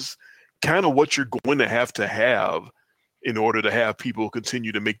this is kind of what you're going to have in order to have people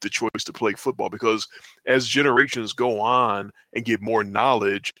continue to make the choice to play football, because as generations go on and get more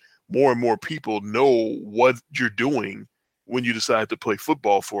knowledge, more and more people know what you're doing when you decide to play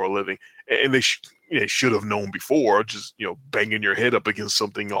football for a living. And they should have known before. Just, banging your head up against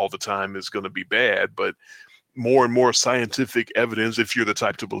something all the time is going to be bad. But more and more scientific evidence, if you're the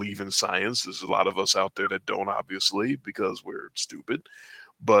type to believe in science, there's a lot of us out there that don't, obviously, because we're stupid.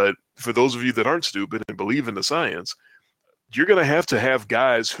 But for those of you that aren't stupid and believe in the science, you're going to have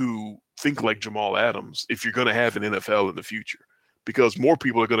guys who think like Jamal Adams if you're going to have an NFL in the future, because more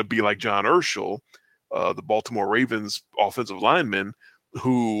people are going to be like John Urschel, the Baltimore Ravens offensive lineman,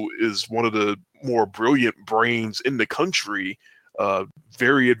 who is one of the more brilliant brains in the country,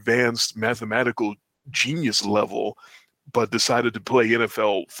 very advanced mathematical genius level, but decided to play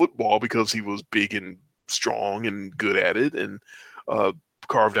NFL football because he was big and strong and good at it, and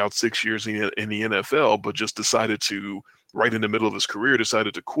carved out 6 years in the NFL, but just decided to, right in the middle of his career,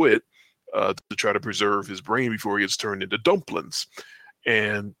 decided to quit to try to preserve his brain before he gets turned into dumplings.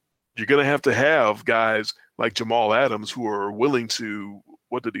 And you're going to have guys like Jamal Adams who are willing to,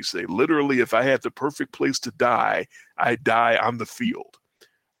 what did he say? Literally, if I had the perfect place to die, I'd die on the field.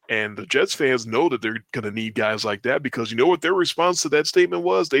 And the Jets fans know that they're going to need guys like that, because you know what their response to that statement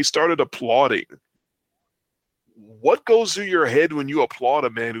was? They started applauding. What goes through your head when you applaud a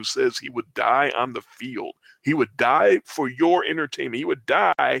man who says he would die on the field? He would die for your entertainment. He would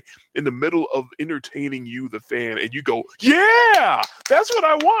die in the middle of entertaining you, the fan, and you go, yeah, that's what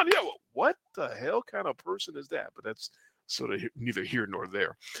I want. Yeah, well, what the hell kind of person is that? But that's sort of neither here nor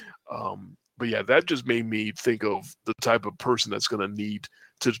there. But yeah, that just made me think of the type of person that's going to need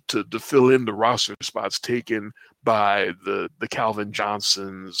to fill in the roster spots taken by the Calvin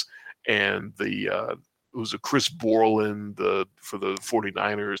Johnsons and the who's a Chris Borland for the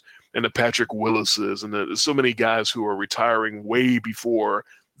 49ers, and the Patrick Willises, and there's so many guys who are retiring way before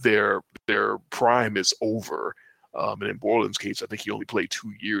their prime is over. And in Borland's case, I think he only played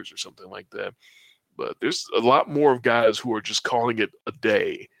 2 years or something like that. But there's a lot more of guys who are just calling it a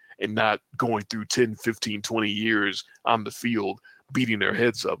day and not going through 10, 15, 20 years on the field beating their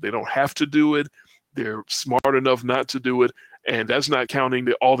heads up. They don't have to do it. They're smart enough not to do it. And that's not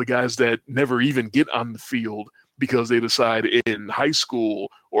counting all the guys that never even get on the field because they decide in high school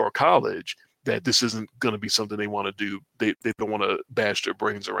or college that this isn't going to be something they want to do. They don't want to bash their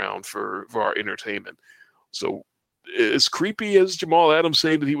brains around for our entertainment. So as creepy as Jamal Adams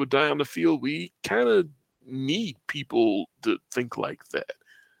saying that he would die on the field, we kind of need people to think like that.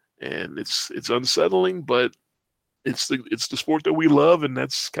 And it's unsettling, but it's the sport that we love, and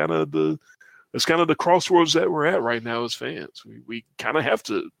that's kind of the crossroads that we're at right now as fans. We kind of have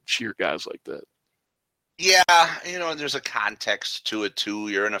to cheer guys like that. Yeah, and there's a context to it too.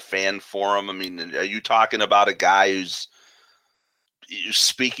 You're in a fan forum. I mean, are you talking about a guy who's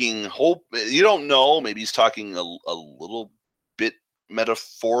speaking hope? You don't know. Maybe he's talking a little bit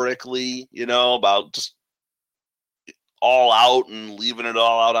metaphorically, about just all out and leaving it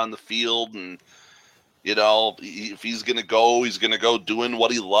all out on the field. And, if he's going to go, he's going to go doing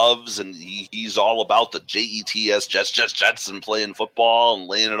what he loves. And he's all about the JETS, Jets, and playing football and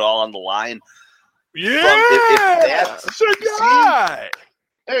laying it all on the line. Yeah, if that's a guy.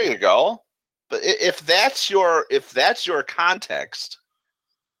 There you go. But if that's your context,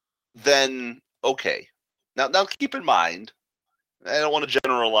 then okay. Now keep in mind, I don't want to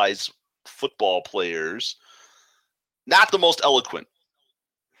generalize football players. Not the most eloquent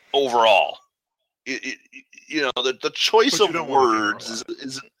overall. The choice of words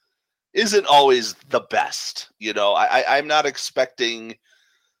isn't always the best. I'm not expecting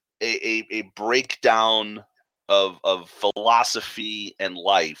a breakdown of philosophy and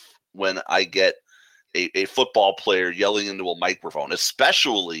life when I get a football player yelling into a microphone,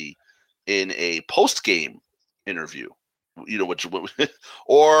 especially in a post-game interview,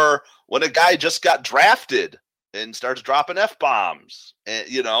 or when a guy just got drafted and starts dropping F-bombs, and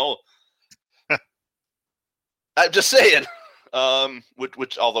I'm just saying,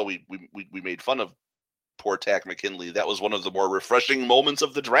 which although we made fun of poor Tack McKinley, that was one of the more refreshing moments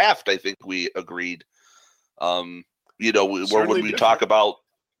of the draft. I think we agreed. When we talk about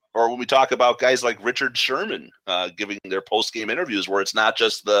guys like Richard Sherman giving their post-game interviews, where it's not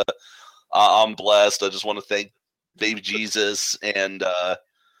just the I'm blessed, I just want to thank baby Jesus, and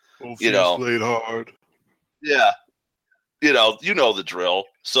played hard. Yeah. The drill.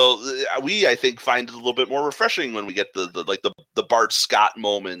 So I think find it a little bit more refreshing when we get the Bart Scott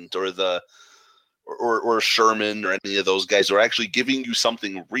moment, or or Sherman, or any of those guys who are actually giving you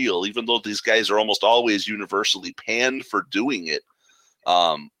something real, even though these guys are almost always universally panned for doing it.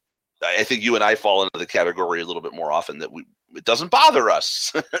 I think you and I fall into the category a little bit more often that it doesn't bother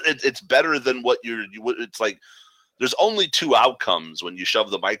us. It's better than it's like, there's only two outcomes when you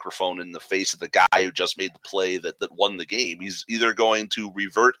shove the microphone in the face of the guy who just made the play that won the game. He's either going to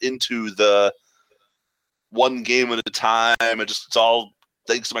revert into the one game at a time and just, it's all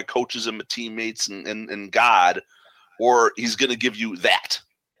thanks to my coaches and my teammates and God, or he's going to give you that.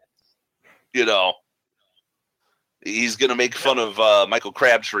 He's going to make fun of Michael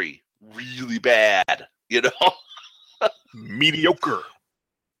Crabtree really bad, Mediocre.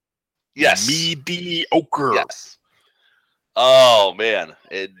 Yes. Mediocre. Yes. Oh man,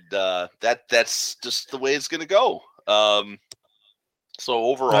 and that's just the way it's going to go. So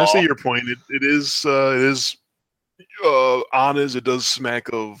overall, I see your point. It is honest. It does smack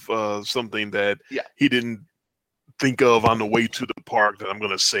of something that he didn't think of on the way to the park. That I'm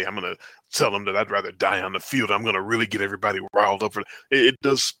going to tell him that I'd rather die on the field. I'm going to really get everybody riled up for it. It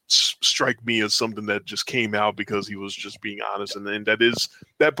does strike me as something that just came out because he was just being honest, and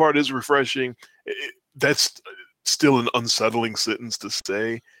that part is refreshing. That's still an unsettling sentence to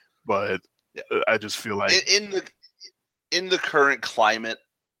say, but I just feel like in the current climate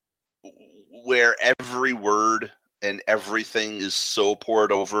where every word and everything is so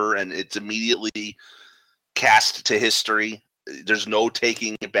poured over, and it's immediately cast to history. There's no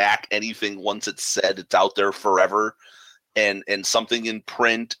taking back anything once it's said. It's out there forever. And something in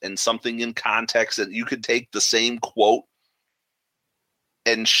print and something in context, and you could take the same quote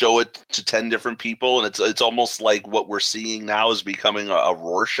and show it to 10 different people, and it's almost like what we're seeing now is becoming a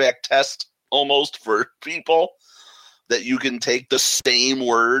Rorschach test almost for people, that you can take the same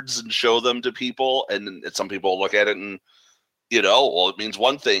words and show them to people, and some people look at it and, well, it means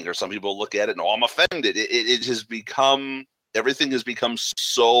one thing, or some people look at it and, I'm offended. It has become, everything has become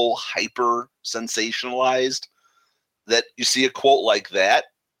so hyper sensationalized that you see a quote like that,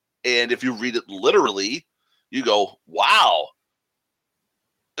 and if you read it literally, you go, wow,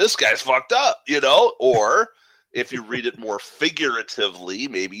 this guy's fucked up, or if you read it more figuratively,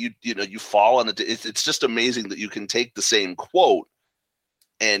 maybe you fall on it. It's just amazing that you can take the same quote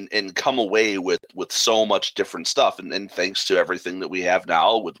and come away with so much different stuff. And thanks to everything that we have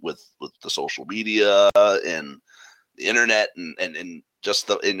now with the social media and the internet and just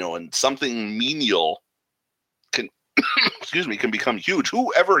and something menial can, can become huge.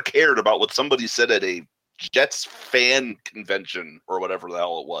 Whoever cared about what somebody said at a Jets fan convention or whatever the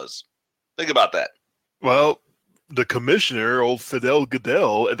hell it was? Think about that. Well, the commissioner, old Fidel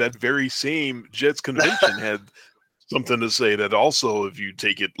Goodell, at that very same Jets convention had something to say that also, if you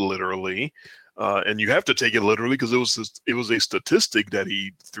take it literally, and you have to take it literally because it was a statistic that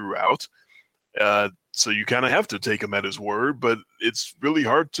he threw out. So you kind of have to take him at his word, but it's really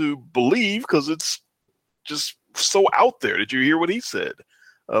hard to believe because it's just so out there. Did you hear what he said?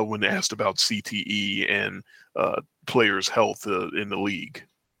 When asked about CTE and players' health in the league.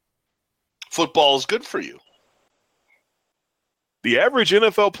 Football is good for you. The average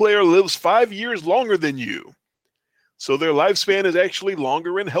NFL player lives 5 years longer than you. So their lifespan is actually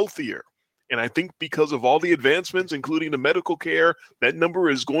longer and healthier. And I think because of all the advancements, including the medical care, that number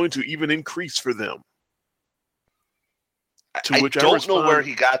is going to even increase for them. I don't know where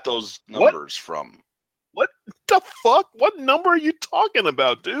he got those numbers from. What the fuck? What number are you talking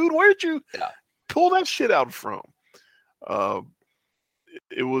about, dude? Where'd you pull that shit out from?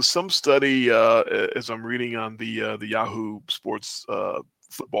 It was some study, as I'm reading on the Yahoo Sports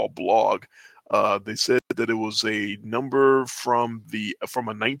football blog. They said that it was a number from a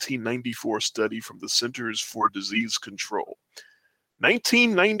 1994 study from the Centers for Disease Control.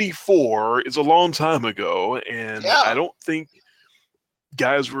 1994 is a long time ago, and I don't think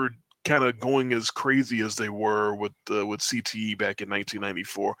guys were kind of going as crazy as they were with CTE back in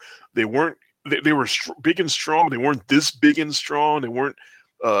 1994. They weren't. They were big and strong. They weren't this big and strong. They weren't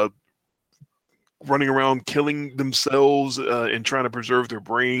running around killing themselves and trying to preserve their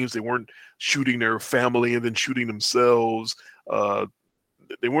brains. They weren't shooting their family and then shooting themselves.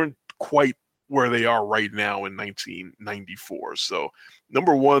 They weren't quite where they are right now in 1994. So,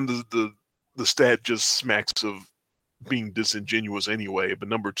 number one, the stat just smacks of being disingenuous anyway. But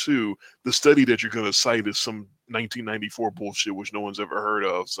number two, the study that you're going to cite is some 1994 bullshit, which no one's ever heard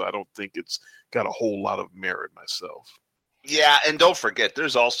of. So I don't think it's got a whole lot of merit myself. Yeah, and don't forget,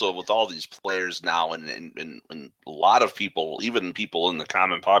 there's also, with all these players now and a lot of people, even people in the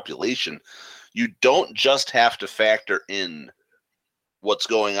common population, you don't just have to factor in what's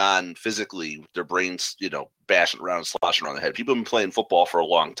going on physically with their brains, bashing around and sloshing around the head. People have been playing football for a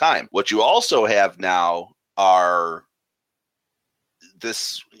long time. What you also have now are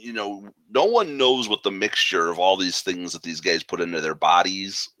this, no one knows what the mixture of all these things that these guys put into their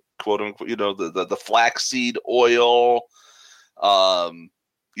bodies, quote unquote, the flaxseed oil,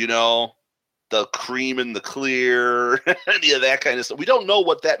 the cream in the clear, any of that kind of stuff. We don't know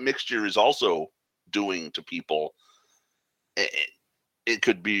what that mixture is also doing to people. It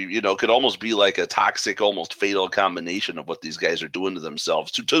could be, could almost be like a toxic, almost fatal combination of what these guys are doing to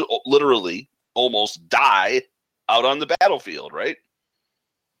themselves to literally almost die out on the battlefield, right?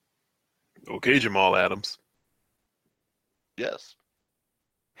 Okay, Jamal Adams. Yes.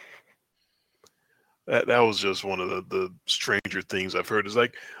 That was just one of the stranger things I've heard. It's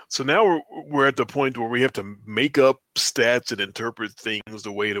like, so now we're at the point where we have to make up stats and interpret things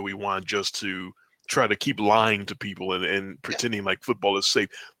the way that we want just to try to keep lying to people and pretending like football is safe.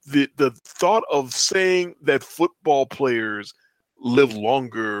 The thought of saying that football players live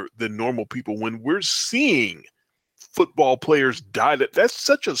longer than normal people when we're seeing football players die, that's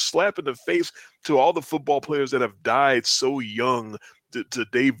such a slap in the face to all the football players that have died so young, to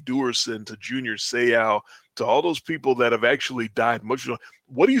Dave Duerson, to Junior Seau, to all those people that have actually died much longer.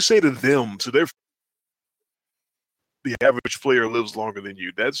 What do you say to them? To the average player lives longer than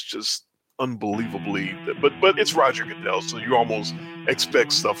you. That's just unbelievably, but it's Roger Goodell, so you almost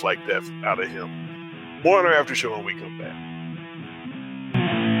expect stuff like that out of him. More on our after show when we come back.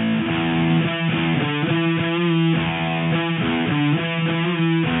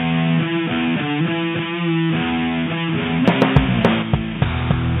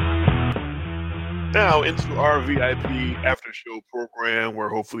 Now into our VIP after show program, where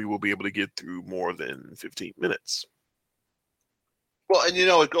hopefully we'll be able to get through more than 15 minutes. Well, and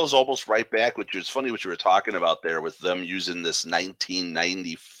it goes almost right back, which is funny what you were talking about there with them using this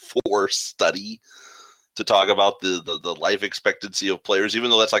 1994 study to talk about the life expectancy of players, even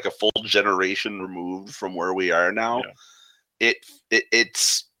though that's like a full generation removed from where we are now. Yeah.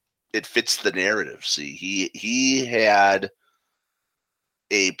 It fits the narrative. See, he had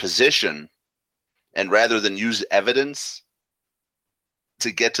a position, and rather than use evidence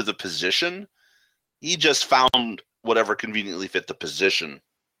to get to the position, he just found whatever conveniently fit the position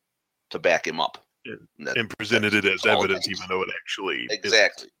to back him up. And presented it as evidence, even though it actually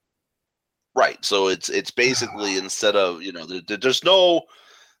exactly isn't. Right. So it's basically instead of,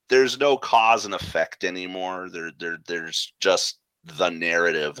 there's no cause and effect anymore. There's just the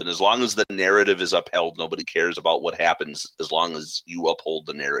narrative. And as long as the narrative is upheld, nobody cares about what happens as long as you uphold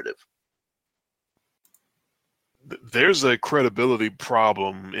the narrative. There's a credibility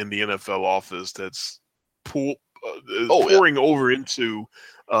problem in the NFL office that's pouring over into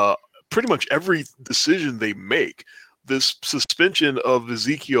pretty much every decision they make. This suspension of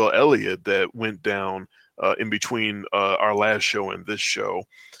Ezekiel Elliott that went down in between our last show and this show,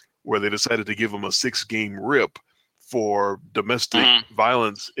 where they decided to give him a 6-game rip for domestic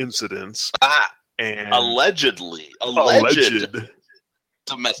violence incidents. And alleged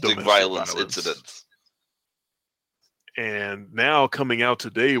domestic violence incidents. And now coming out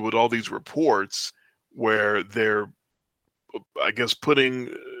today with all these reports where they're, I guess, putting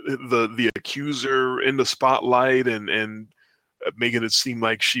the accuser in the spotlight and making it seem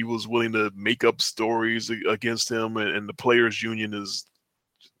like she was willing to make up stories against him, and the players' union is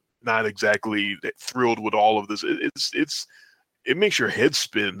not exactly thrilled with all of this. It makes your head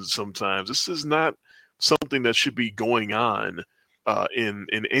spin sometimes. This is not something that should be going on in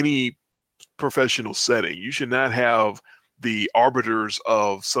any professional setting. You should not have the arbiters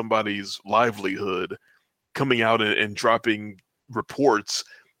of somebody's livelihood coming out and dropping reports,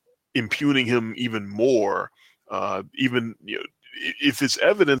 impugning him even more. If it's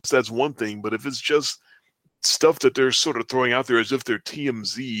evidence, that's one thing, but if it's just stuff that they're sort of throwing out there as if they're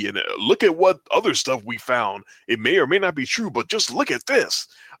TMZ and look at what other stuff we found, it may or may not be true, but just look at this.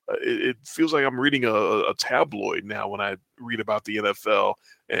 It feels like I'm reading a tabloid now when I read about the NFL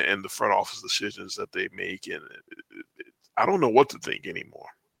and the front office decisions that they make, and I don't know what to think anymore.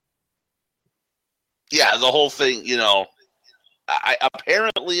 Yeah, the whole thing,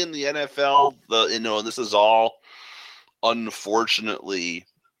 apparently in the NFL, and this is all unfortunately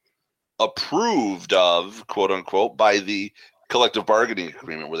approved of, quote unquote, by the collective bargaining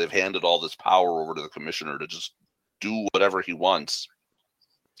agreement, where they've handed all this power over to the commissioner to just do whatever he wants.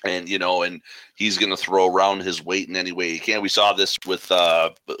 And, and he's going to throw around his weight in any way he can. We saw this with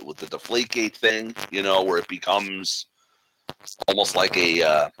the Deflategate thing, where it becomes almost like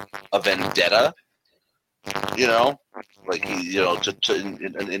a vendetta, like he,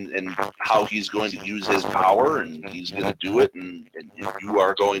 and how he's going to use his power, and he's going to do it, and you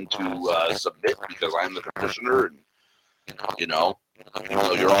are going to submit because I'm the commissioner, and even though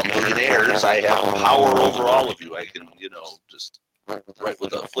you're all millionaires, I have power over all of you. I can, just right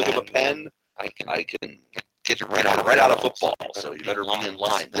with a flick of a pen, I can get you right out of football. So you better be in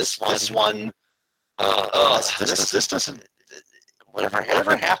line. This one, this doesn't.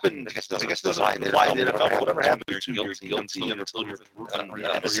 Whatever happened, I guess doesn't apply to NFL. Whatever happened, you're guilty until you're proven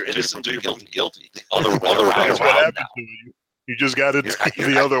you're innocent until you're guilty. The other way around. What happened to you? You just got it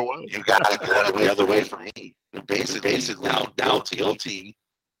the other way. You got to go the other way for me. Basically, now guilty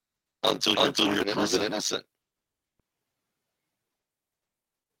until you're proven innocent.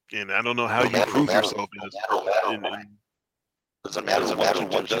 And I don't know how you prove yourself innocent. Doesn't matter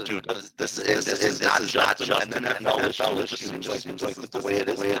what you do. This is not just an NFL. It just seems like the way it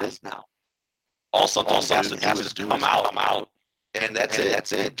is now. All something has to do come out, and that's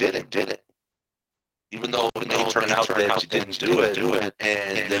it. Did it. Even though it may turn out that you didn't do it,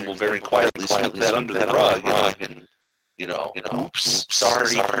 and then we'll very quietly sweep that under the rug, and oops,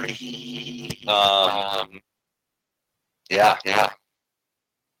 sorry. Yeah.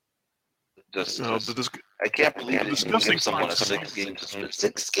 I can't believe it. You give someone a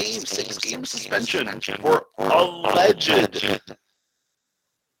 6-game suspension for alleged,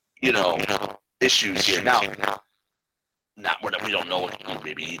 issues here. Now, we don't know.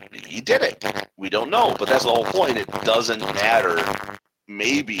 Maybe he did it. We don't know. But that's the whole point. It doesn't matter.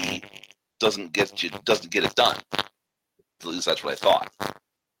 Maybe doesn't get it done. At least that's what I thought.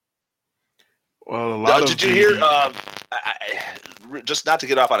 Well, did you hear? Just not to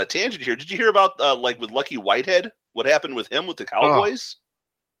get off on a tangent here. Did you hear about like with Lucky Whitehead? What happened with him with the Cowboys?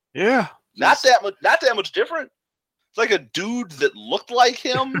 Yeah, not that much different. It's like a dude that looked like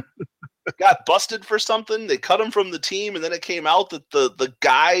him got busted for something. They cut him from the team, and then it came out that the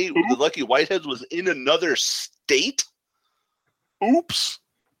guy, the Lucky Whitehead, was in another state. Oops.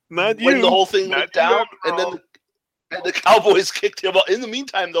 Not you. When the whole thing went down, and then the Cowboys kicked him out. In the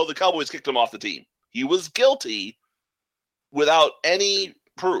meantime, though, the Cowboys kicked him off the team. He was guilty without any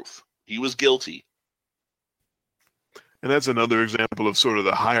proof. He was guilty. And that's another example of sort of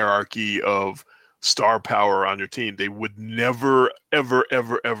the hierarchy of star power on your team. They would never, ever,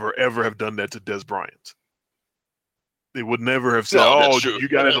 ever, ever, ever have done that to Des Bryant. They would never have said, you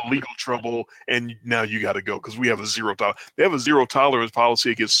got into legal trouble and now you got to go because we have a zero tolerance. They have a zero tolerance policy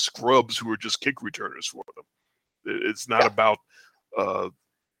against scrubs who are just kick returners for them. It's not about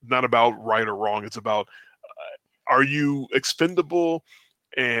right or wrong. It's about are you expendable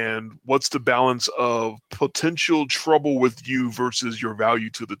and what's the balance of potential trouble with you versus your value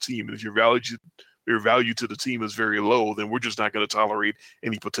to the team. And if your value to the team is very low, then we're just not going to tolerate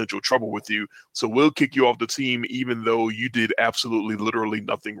any potential trouble with you. So we'll kick you off the team even though you did absolutely literally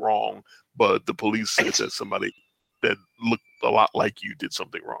nothing wrong, but the police said that somebody that looked a lot like you did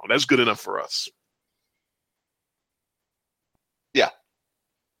something wrong. That's good enough for us. Yeah.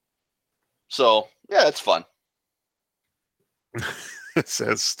 So, yeah, it's fun.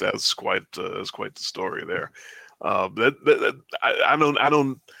 That's quite the story there. I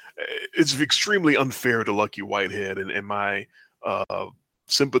don't. It's extremely unfair to Lucky Whitehead, and my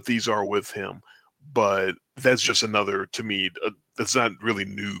sympathies are with him. But that's just another, to me, that's not really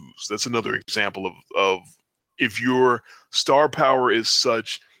news. That's another example of if your star power is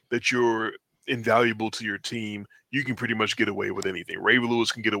such that you're invaluable to your team, you can pretty much get away with anything. Ray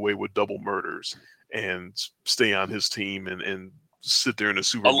Lewis can get away with double murders and stay on his team and sit there in a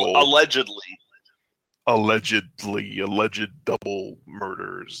Super Bowl. Alleged double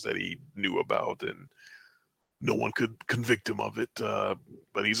murders that he knew about, and no one could convict him of it.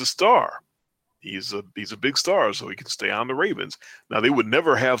 But he's a star. He's a big star, so he can stay on the Ravens. Now, they would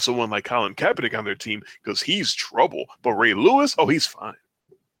never have someone like Colin Kaepernick on their team because he's trouble. But Ray Lewis, he's fine.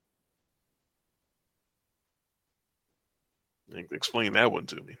 Explain that one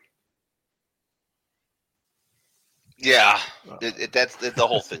to me. Yeah, that's the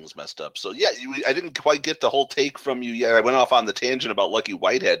whole thing's messed up. So, yeah, I didn't quite get the whole take from you yet. I went off on the tangent about Lucky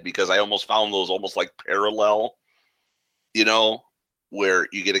Whitehead because I almost found those almost like parallel, where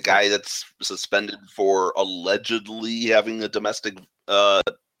you get a guy that's suspended for allegedly having a domestic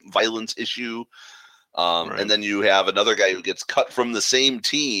violence issue. Right. And then you have another guy who gets cut from the same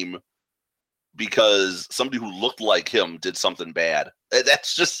team because somebody who looked like him did something bad.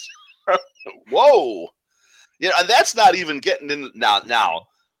 That's just, whoa. And that's not even getting in. Now,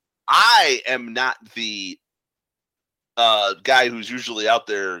 I am not the guy who's usually out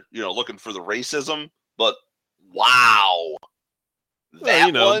there, looking for the racism, but wow.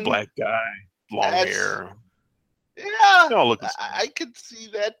 That black guy, long hair. Yeah, I could see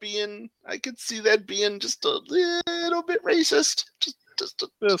that being just a little bit racist. Just a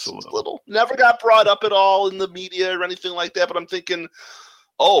little. Never got brought up at all in the media or anything like that. But I'm thinking,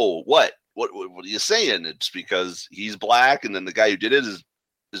 what are you saying? It's because he's black, and then the guy who did it is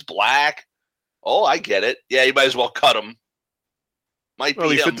black. Oh, I get it. Yeah, you might as well cut him. Might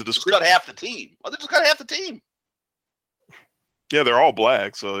be him. Just cut half the team. Well, they just cut half the team. Yeah, they're all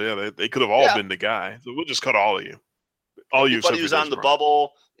black, so yeah, they could have all been the guy. So we'll just cut all of you. All you. Everybody who's on the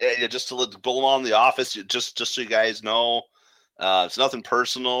bubble, just to let go on the office, just so you guys know, it's nothing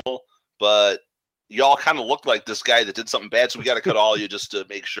personal, but y'all kind of look like this guy that did something bad, so we got to cut all you just to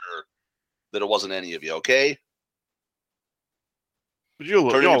make sure that it wasn't any of you, okay? But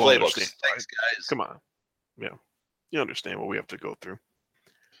you'll playbooks. Thanks, guys. Come on. Yeah. You understand what we have to go through.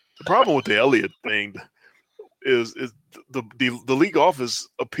 The problem with the Elliott thing is the league office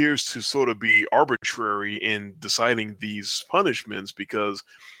appears to sort of be arbitrary in deciding these punishments because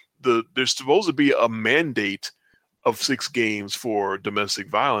there's supposed to be a mandate of 6 games for domestic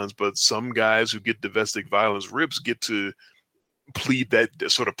violence, but some guys who get domestic violence rips get to plead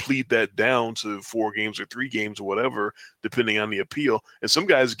that down to 4 games or 3 games or whatever, depending on the appeal. And some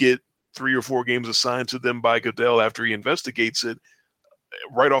guys get 3 or 4 games assigned to them by Goodell after he investigates it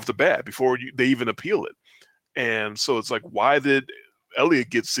right off the bat before they even appeal it. And so it's like, why did Elliott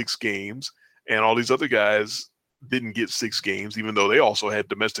get 6 games and all these other guys didn't get 6 games, even though they also had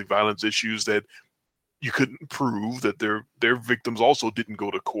domestic violence issues that you couldn't prove that their victims also didn't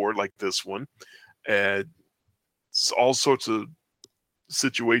go to court like this one. And it's all sorts of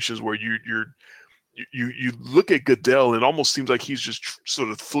situations where you look at Goodell and it almost seems like he's just sort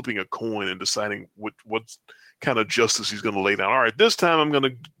of flipping a coin and deciding what kind of justice he's going to lay down. All right, this time I'm going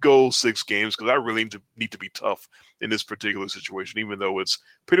to go 6 games because I really need to be tough in this particular situation, even though it's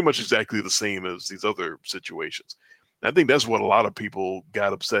pretty much exactly the same as these other situations. And I think that's what a lot of people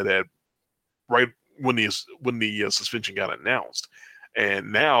got upset at right when the suspension got announced.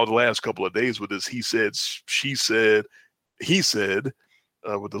 And now the last couple of days with this he said, she said, he said,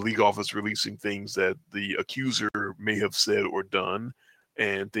 with the league office releasing things that the accuser may have said or done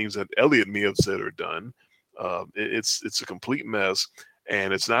and things that Elliott may have said or done. It's a complete mess,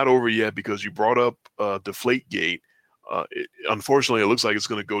 and it's not over yet because you brought up Deflategate. Unfortunately, it looks like it's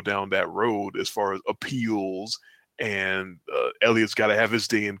going to go down that road as far as appeals, and Elliott's got to have his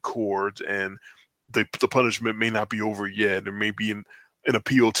day in court, and the punishment may not be over yet. There may be an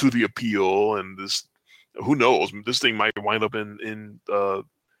appeal to the appeal, and this, who knows, this thing might wind up in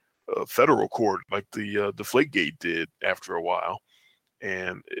federal court like the Deflategate did after a while.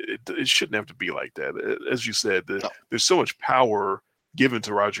 And it shouldn't have to be like that. As you said, there's so much power given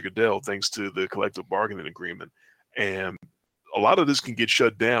to Roger Goodell thanks to the collective bargaining agreement. And a lot of this can get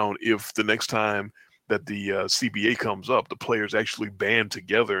shut down if the next time that the CBA comes up, the players actually band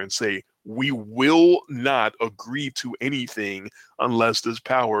together and say, we will not agree to anything unless this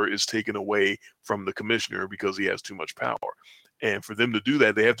power is taken away from the commissioner because he has too much power. And for them to do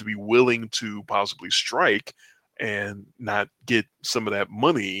that, they have to be willing to possibly strike and not get some of that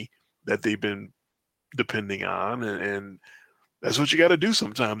money that they've been depending on. And that's what you got to do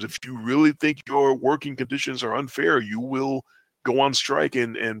sometimes. If you really think your working conditions are unfair, you will go on strike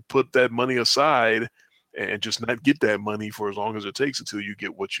and put that money aside and just not get that money for as long as it takes until you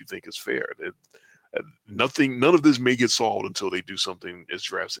get what you think is fair. None of this may get solved until they do something as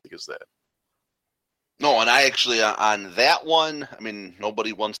drastic as that. No, and I actually, on that one, I mean,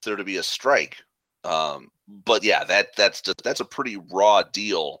 nobody wants there to be a strike. But yeah, that's a pretty raw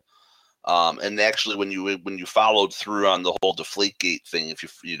deal. And actually, when you followed through on the whole Deflategate thing,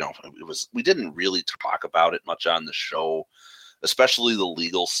 we didn't really talk about it much on the show, especially the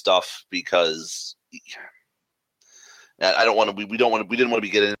legal stuff, because I don't want to. We didn't want to be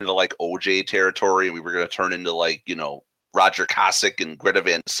getting into like OJ territory. We were going to turn into like Roger Cossack and Greta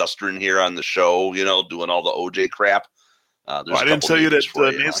Van Susteren here on the show, doing all the OJ crap. I didn't tell you that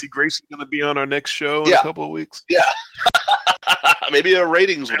Nancy Grace is going to be on our next show in a couple of weeks. Yeah. Maybe our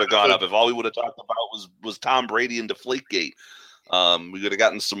ratings would have gone up if all we would have talked about was Tom Brady and Deflategate. We could have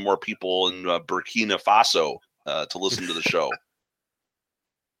gotten some more people in Burkina Faso to listen to the show.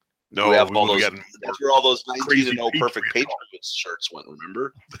 No, that's where all those 19-0 perfect Patriots shirts went,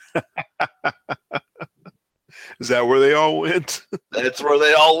 remember? Is that where they all went? That's where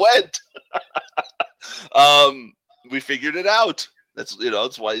they all went. We figured it out. That's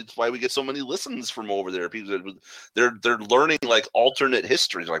it's why we get so many listens from over there. People they're learning like alternate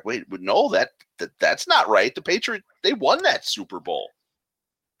history. They're like, wait, no, that's not right. The Patriots, they won that Super Bowl.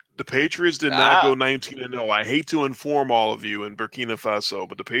 The Patriots did not go 19-0. I hate to inform all of you in Burkina Faso,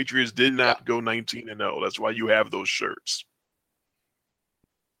 but the Patriots did not go 19-0. That's why you have those shirts.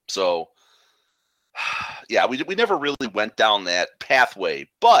 So, yeah, we never really went down that pathway,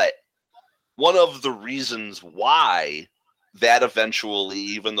 but one of the reasons why that eventually,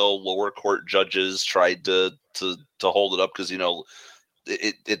 even though lower court judges tried to hold it up, because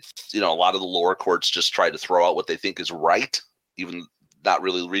it's a lot of the lower courts just try to throw out what they think is right, even not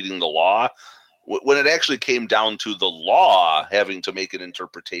really reading the law. When it actually came down to the law having to make an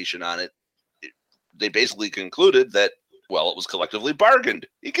interpretation on it, they basically concluded that, well, it was collectively bargained.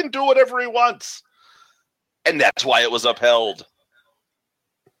 He can do whatever he wants. And that's why it was upheld.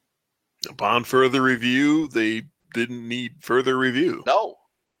 Upon further review, they didn't need further review. No.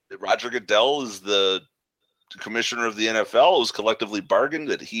 Roger Goodell is the commissioner of the NFL. It was collectively bargained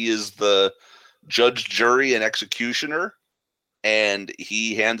that he is the judge, jury, and executioner. And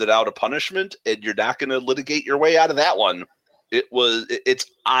he handed out a punishment, and you're not going to litigate your way out of that one. It's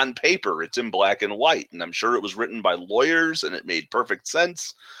on paper. It's in black and white. And I'm sure it was written by lawyers, and it made perfect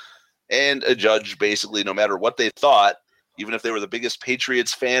sense. And a judge, basically, no matter what they thought, even if they were the biggest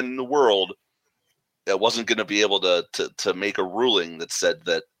Patriots fan in the world, that wasn't going to be able to make a ruling that said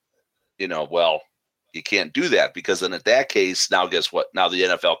that, well, you can't do that, because then in that case, now guess what? Now the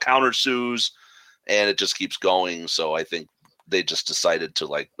NFL countersues, and it just keeps going. So I think they just decided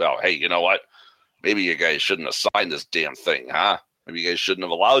to hey, you know what? Maybe you guys shouldn't have signed this damn thing, huh? Maybe you guys shouldn't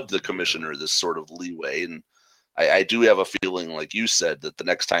have allowed the commissioner this sort of leeway. And I do have a feeling, like you said, that the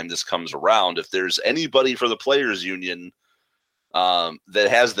next time this comes around, if there's anybody for the players union that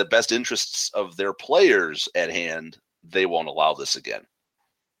has the best interests of their players at hand, they won't allow this again.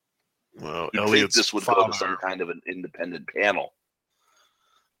 Well, You'd think this would go to some kind of an independent panel.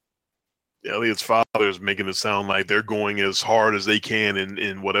 Elliott's father is making it sound like they're going as hard as they can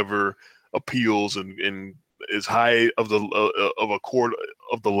in whatever appeals and as high of a court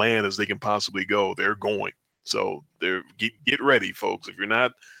of the land as they can possibly go. They're going. So get ready, folks. If you're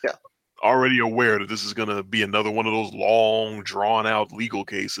not already aware that this is going to be another one of those long, drawn-out legal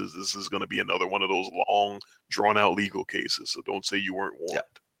cases, this is going to be another one of those long, drawn-out legal cases. So don't say you weren't warned. Yeah.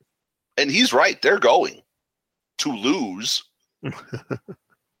 And he's right. They're going to lose.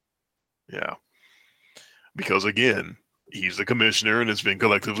 Yeah. Because, again, he's the commissioner and it's been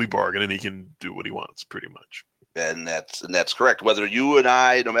collectively bargained and he can do what he wants, pretty much. And that's correct. Whether you and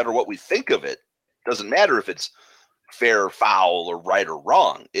I, no matter what we think of it, doesn't matter if it's fair, foul, or right or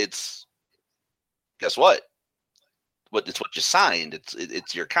wrong. It's, guess what? It's what you signed.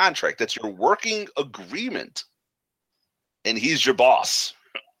 It's your contract. That's your working agreement. And he's your boss.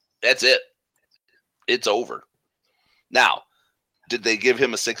 That's it. It's over. Now, did they give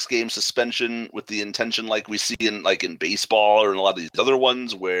him a 6-game suspension with the intention, like we see in baseball or in a lot of these other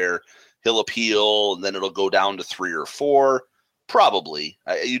ones, where he'll appeal and then it'll go down to 3 or 4? Probably.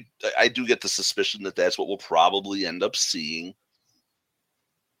 I do get the suspicion that that's what we'll probably end up seeing.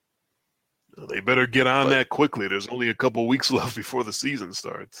 They better get on that quickly. There's only a couple weeks left before the season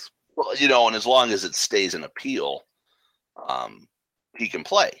starts. Well, and as long as it stays an appeal, he can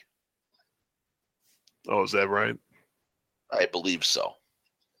play. Oh, is that right? I believe so.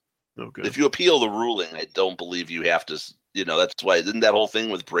 Okay. If you appeal the ruling, I don't believe you have to. That's why didn't that whole thing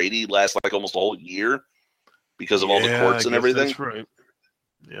with Brady last like almost a whole year because of all the courts and everything? That's right.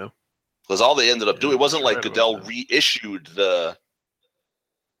 Yeah. Because all they ended up doing, it wasn't like Goodell reissued the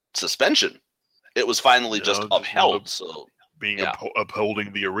suspension. It was finally just upheld. So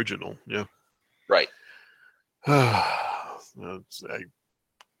upholding the original. Yeah. Right. I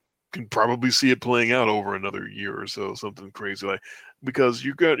can probably see it playing out over another year or so, something crazy because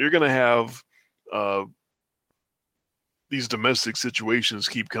you're going to have these domestic situations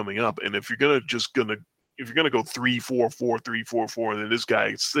keep coming up, and if you're going to go 3-4-4, 3-4-4, and then this guy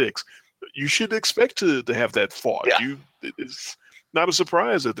is 6, you should expect to have that fought. Yeah. It's not a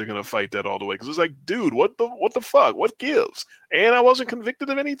surprise that they're going to fight that all the way because it's like, dude, what the fuck? What gives? And I wasn't convicted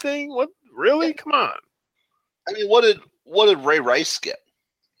of anything. What? Really? Yeah. Come on. I mean, what did Ray Rice get?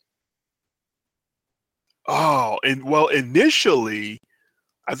 Oh, and initially,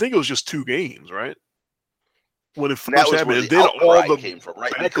 I think it was just 2 games, right? When it first happened, and then all the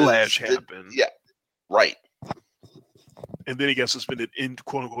backlash happened. Yeah, right. And then he got suspended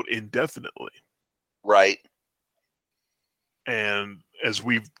quote unquote indefinitely. Right. And as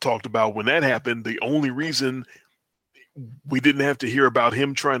we've talked about, when that happened, the only reason we didn't have to hear about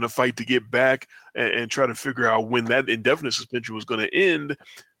him trying to fight to get back and try to figure out when that indefinite suspension was going to end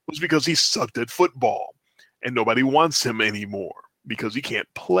was because he sucked at football. And nobody wants him anymore because he can't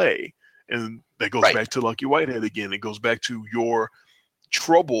play. And that goes back to Lucky Whitehead again. It goes back to your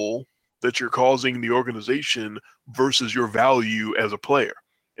trouble that you're causing the organization versus your value as a player.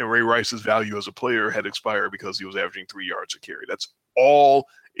 And Ray Rice's value as a player had expired because he was averaging 3 yards a carry. That's all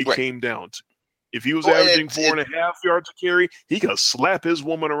it came down to. If he was averaging 4.5 yards a carry, he could slap his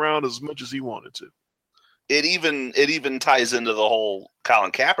woman around as much as he wanted to. It even ties into the whole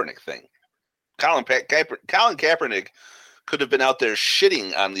Colin Kaepernick thing. Colin Kaepernick could have been out there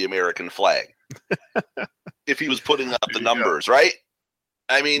shitting on the American flag if he was putting up the numbers, right?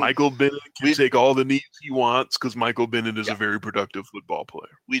 I mean, Michael Bennett can take all the knees he wants because Michael Bennett is a very productive football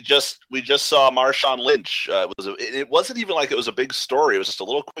player. We just saw Marshawn Lynch. It wasn't even like it was a big story. It was just a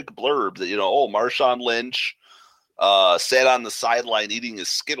little quick blurb that Marshawn Lynch sat on the sideline eating his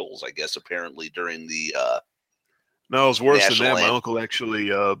Skittles, I guess, apparently during the. No, it was worse than that. My uncle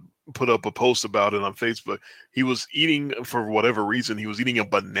actually put up a post about it on Facebook. He was eating, for whatever reason, he was eating a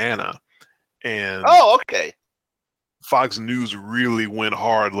banana. And okay. Fox News really went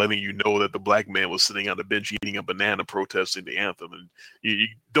hard letting you know that the black man was sitting on the bench eating a banana protesting the anthem. And you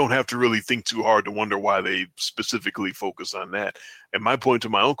don't have to really think too hard to wonder why they specifically focused on that. And my point to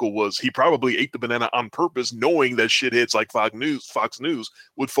my uncle was he probably ate the banana on purpose, knowing that shitheads like Fox News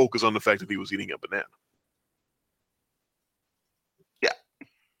would focus on the fact that he was eating a banana. Yeah.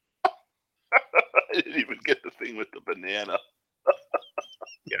 I didn't even get the thing with the banana.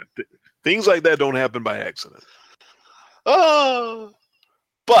 Yeah. Things like that don't happen by accident. Oh,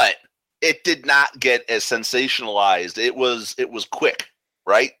 but it did not get as sensationalized. It was quick,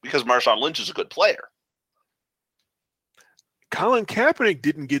 right? Because Marshawn Lynch is a good player. Colin Kaepernick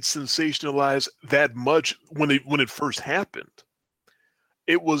didn't get sensationalized that much when it first happened.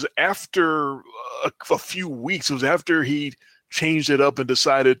 It was after a few weeks. It was after he changed it up and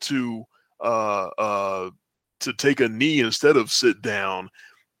decided to take a knee instead of sit down.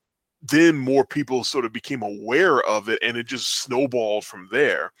 Then more people sort of became aware of it, and it just snowballed from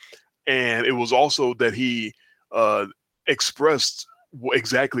there. And it was also that he expressed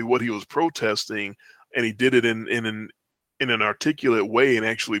exactly what he was protesting, and he did it in an articulate way and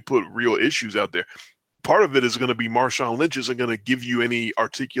actually put real issues out there. Part of it is going to be Marshawn Lynch isn't going to give you any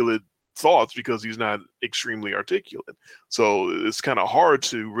articulate thoughts because he's not extremely articulate. So it's kind of hard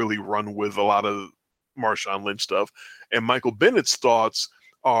to really run with a lot of Marshawn Lynch stuff. And Michael Bennett's thoughts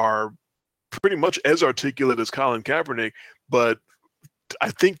are pretty much as articulate as Colin Kaepernick, but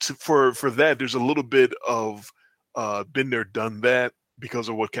I think for that, there's a little bit of been there, done that because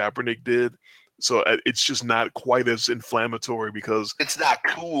of what Kaepernick did. So it's just not quite as inflammatory because it's not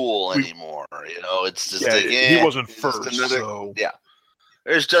cool anymore. It's just he wasn't first.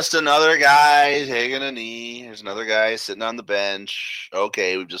 There's just another guy taking a knee. There's another guy sitting on the bench.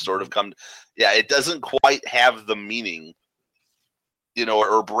 Okay, we've just sort of come. It doesn't quite have the meaning,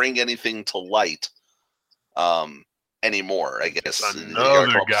 or bring anything to light anymore. I guess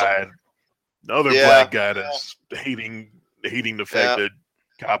another black guy that's hating the fact that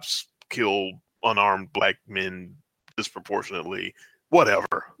cops kill unarmed black men disproportionately.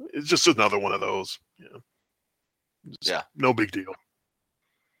 Whatever. It's just another one of those. No big deal.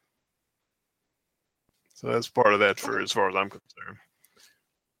 So that's part of that for as far as I'm concerned.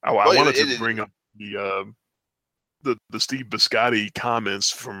 I wanted to bring up the Steve Biscotti comments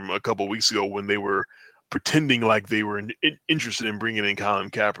from a couple of weeks ago when they were pretending like they were interested in bringing in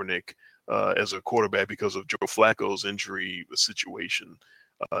Colin Kaepernick as a quarterback because of Joe Flacco's injury situation.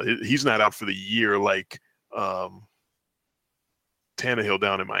 He's not out for the year like Tannehill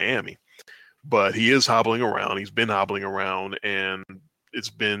down in Miami, but he is hobbling around. He's been hobbling around, and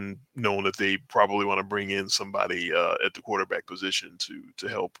it's been known that they probably want to bring in somebody at the quarterback position to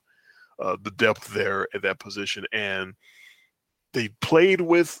help the depth there at that position. And they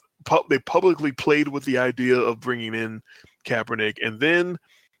publicly played with the idea of bringing in Kaepernick, and then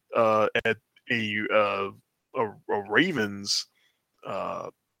at a Ravens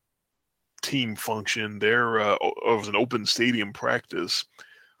team function, there was an open stadium practice.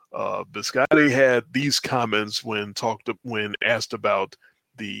 Biscotti had these comments when asked about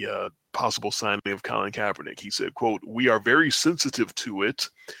the possible signing of Colin Kaepernick. He said, quote, "We are very sensitive to it.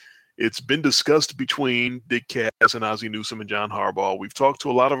 It's been discussed between Dick Cass and Ozzie Newsome and John Harbaugh. We've talked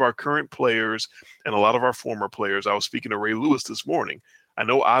to a lot of our current players and a lot of our former players. I was speaking to Ray Lewis this morning. I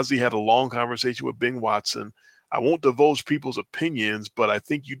know Ozzie had a long conversation with Ben Watson. I won't divulge people's opinions, but I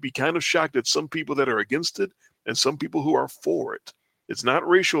think you'd be kind of shocked at some people that are against it and some people who are for it. It's not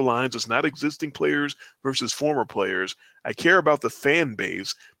racial lines. It's not existing players versus former players. I care about the fan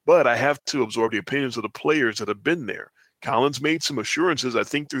base, but I have to absorb the opinions of the players that have been there. Colin's made some assurances, I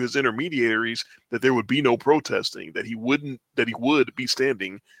think through his intermediaries, that there would be no protesting, that he would be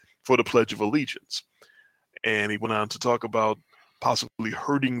standing for the Pledge of Allegiance." And he went on to talk about possibly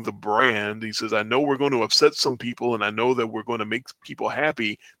hurting the brand. He says, "I know we're going to upset some people, and I know that we're going to make people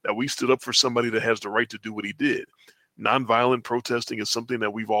happy that we stood up for somebody that has the right to do what he did. Nonviolent protesting is something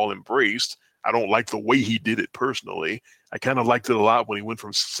that we've all embraced. I don't like the way he did it personally. I kind of liked it a lot when he went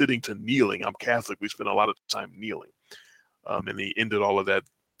from sitting to kneeling. I'm Catholic. We spend a lot of time kneeling." And he ended all of that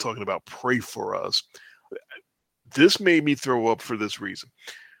talking about pray for us. This made me throw up for this reason.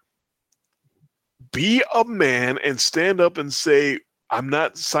 Be a man and stand up and say, I'm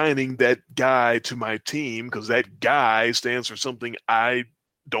not signing that guy to my team because that guy stands for something I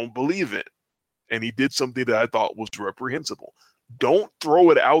don't believe in. And he did something that I thought was reprehensible. Don't throw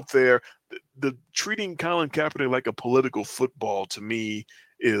it out there. The treating Colin Kaepernick like a political football to me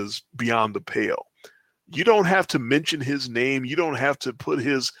is beyond the pale. You don't have to mention his name. You don't have to put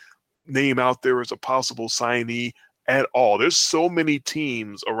his name out there as a possible signee at all. There's so many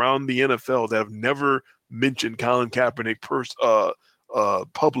teams around the NFL that have never mentioned Colin Kaepernick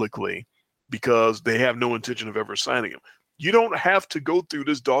publicly because they have no intention of ever signing him. You don't have to go through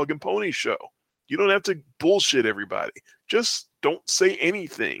this dog and pony show. You don't have to bullshit everybody. Just don't say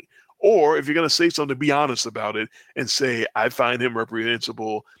anything. Or if you're going to say something, be honest about it and say, I find him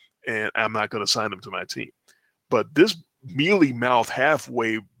reprehensible and I'm not going to sign him to my team. But this mealy mouth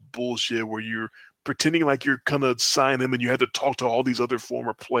halfway bullshit where you're pretending like you're going to sign him and you had to talk to all these other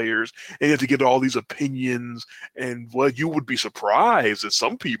former players and you have to get all these opinions. And well, you would be surprised that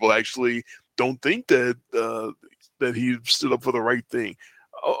some people actually don't think that he stood up for the right thing.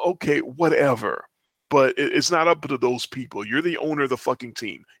 Okay, whatever. But it's not up to those people. You're the owner of the fucking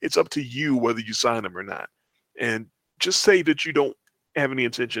team. It's up to you whether you sign him or not. And just say that you don't have any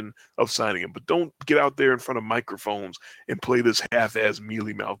intention of signing him, but don't get out there in front of microphones and play this half-ass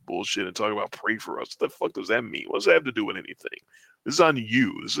mealy-mouth bullshit and talk about pray for us. What the fuck does that mean? What does that have to do with anything? This is on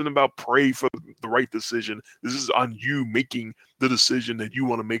you. This isn't about pray for the right decision. This is on you making the decision that you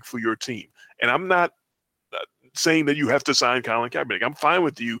want to make for your team. And I'm not saying that you have to sign Colin Kaepernick. I'm fine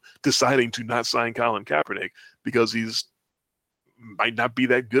with you deciding to not sign Colin Kaepernick because he's might not be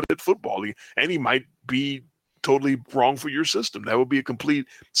that good at football, and he might be totally wrong for your system. That would be a complete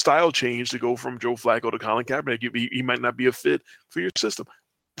style change to go from Joe Flacco to Colin Kaepernick. He might not be a fit for your system.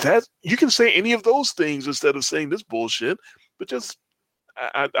 That you can say any of those things instead of saying this bullshit. But just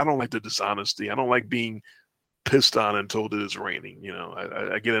I don't like the dishonesty. I don't like being pissed on and told that it's raining. You know,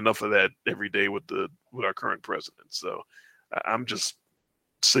 I get enough of that every day with our current president. So I'm just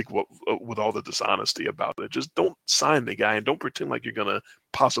sick with all the dishonesty about it. Just don't sign the guy and don't pretend like you're gonna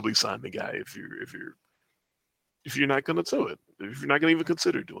possibly sign the guy if you're not gonna do it. If you're not gonna even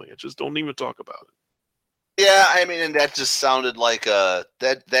consider doing it, just don't even talk about it. Yeah, I mean, and that just sounded like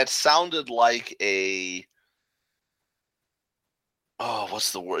that sounded like a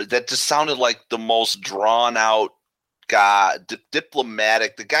what's the word? That just sounded like the most drawn out guy,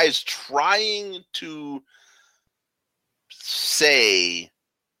 diplomatic. The guy's trying to say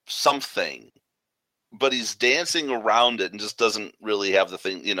something, but he's dancing around it and just doesn't really have the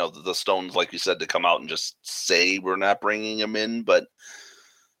thing, the stones, like you said, to come out and just say we're not bringing him in. But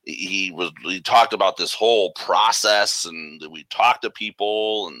he talked about this whole process, and we talked to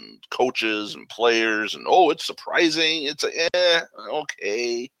people and coaches and players, and it's surprising. It's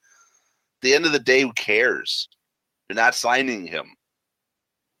okay. At the end of the day, who cares? You're not signing him.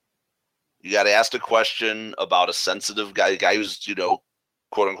 You got to ask a question about a sensitive guy, a guy who's,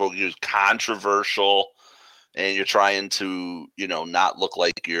 quote unquote, who's controversial, and you're trying to, not look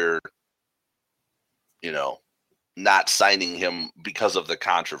like you're, not signing him because of the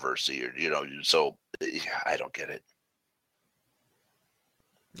controversy, or so I don't get it.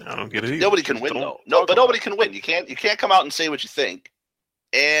 I don't get it either. Nobody can win though. No, but nobody can win. You can't come out and say what you think,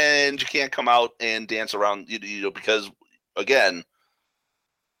 and you can't come out and dance around, because again,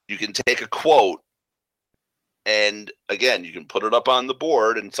 you can take a quote, and again, you can put it up on the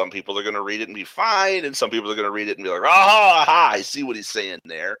board, and some people are going to read it and be fine, and some people are going to read it and be like, I see what he's saying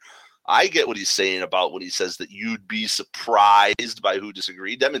there. I get what he's saying about when he says that you'd be surprised by who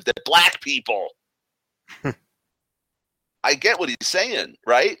disagreed. That means that black people. I get what he's saying,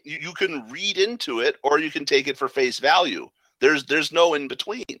 right? You can read into it, or you can take it for face value. There's no in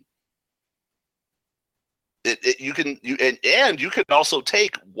between. You can also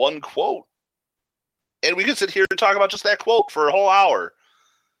take one quote, and we can sit here and talk about just that quote for a whole hour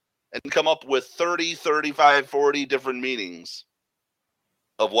and come up with 30, 35, 40 different meanings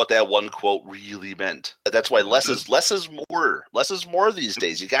of what that one quote really meant. That's why less is more. Less is more these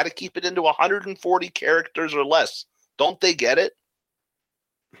days. You got to keep it into 140 characters or less. Don't they get it?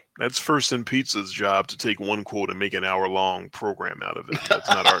 That's First and Pizza's job, to take one quote and make an hour-long program out of it. That's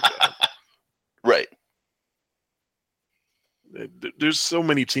not our job. Right. There's so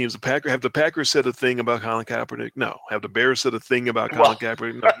many teams. Have the Packers said a thing about Colin Kaepernick? No. Have the Bears said a thing about Colin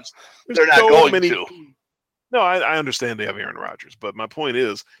Kaepernick? No. They're not going to. No, I understand they have Aaron Rodgers, but my point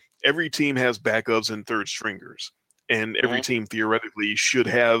is every team has backups and third stringers, and every team theoretically should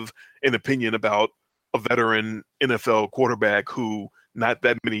have an opinion about a veteran NFL quarterback who not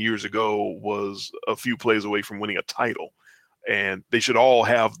that many years ago was a few plays away from winning a title. And they should all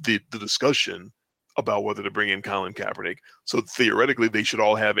have the discussion about whether to bring in Colin Kaepernick. So theoretically, they should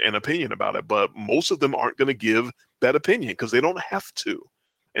all have an opinion about it, but most of them aren't going to give that opinion because they don't have to.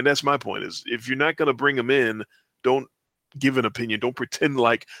 And that's my point, is if you're not going to bring them in, don't give an opinion. Don't pretend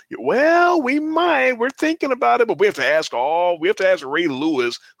like, well, we're thinking about it, but we have to ask Ray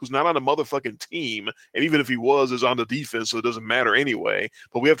Lewis, who's not on the motherfucking team. And even if he was, is on the defense, so it doesn't matter anyway.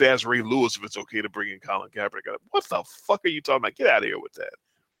 But we have to ask Ray Lewis if it's okay to bring in Colin Kaepernick. What the fuck are you talking about? Get out of here with that.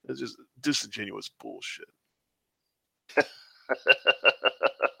 It's just disingenuous bullshit.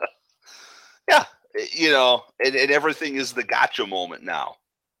 Yeah. And everything is the gotcha moment now.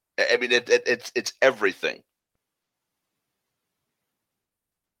 I mean, it's everything.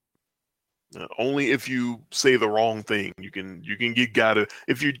 Only if you say the wrong thing, you can get gotcha.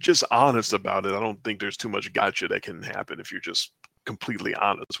 If you're just honest about it, I don't think there's too much gotcha that can happen if you're just completely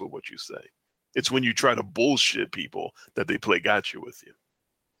honest with what you say. It's when you try to bullshit people that they play gotcha with you.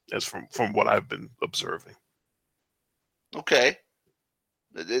 That's from what I've been observing. Okay.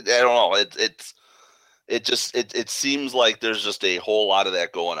 I don't know. It seems like there's just a whole lot of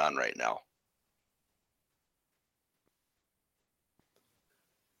that going on right now.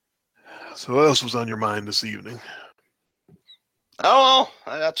 So what else was on your mind this evening? Oh,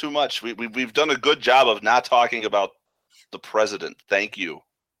 well, not too much. We've done a good job of not talking about the president. Thank you.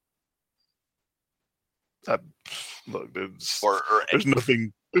 Look, there's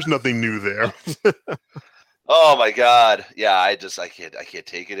nothing new there. Oh my God. Yeah, I can't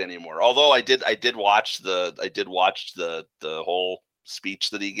take it anymore. Although I did watch the whole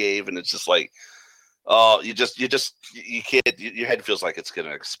speech that he gave, and it's just like, oh, you can't, your head feels like it's going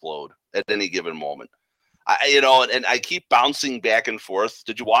to explode at any given moment. And I keep bouncing back and forth.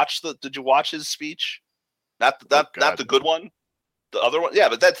 Did you watch his speech? Not the good one, the other one. Yeah,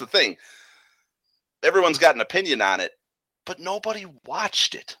 but that's the thing. Everyone's got an opinion on it, but nobody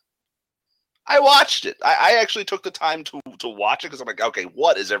watched it. I watched it. I actually took the time to watch it because I'm like, okay,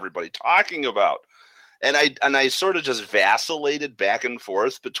 what is everybody talking about? And I sort of just vacillated back and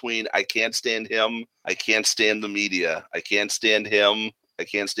forth between I can't stand him, I can't stand the media, I can't stand him, I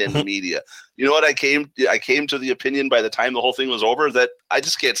can't stand the media. You know what? I came to the opinion by the time the whole thing was over that I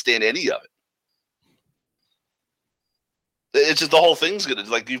just can't stand any of it. It's just the whole thing's gonna,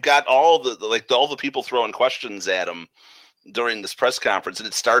 like, you've got all the people throwing questions at him during this press conference, and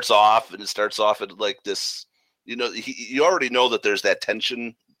it starts off at like this, you already know that there's that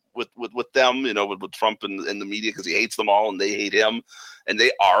tension with them, with Trump and the media, because he hates them all and they hate him, and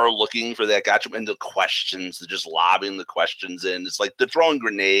they are looking for that gotcha. And the questions, they're just lobbing the questions in. It's like they're throwing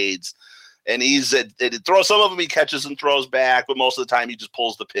grenades, and some of them he catches and throws back, but most of the time he just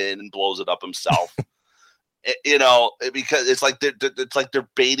pulls the pin and blows it up himself. Because it's like they're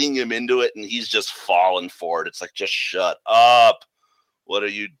baiting him into it, and he's just falling for it. It's like, just shut up. What are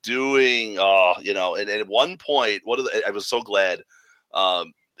you doing? Oh, and at one point, I was so glad.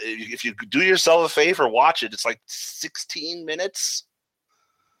 If you do yourself a favor, watch it. It's like 16 minutes,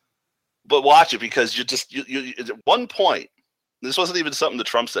 but watch it, because you at one point, this wasn't even something that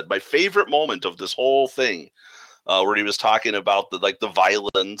Trump said. My favorite moment of this whole thing, where he was talking about the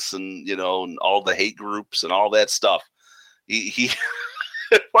violence and and all the hate groups and all that stuff. He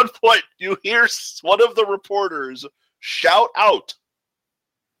at one point you hear one of the reporters shout out,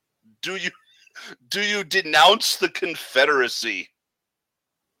 "Do you denounce the Confederacy?"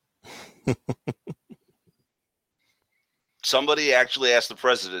 Somebody actually asked the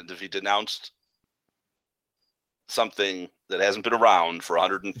president if he denounced something that hasn't been around for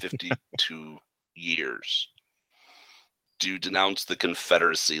 152 years. Do you denounce the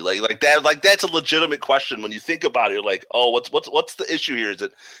Confederacy? Like that? Like, that's a legitimate question when you think about it. You're like, oh, what's the issue here? Is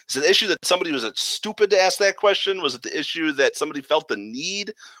it an issue that somebody was stupid to ask that question? Was it the issue that somebody felt the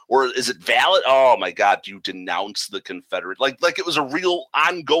need, or is it valid? Oh my God, do you denounce the Confederate? Like it was a real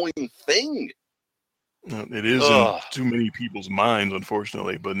ongoing thing. It is in too many people's minds,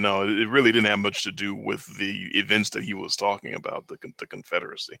 unfortunately. But no, it really didn't have much to do with the events that he was talking about, the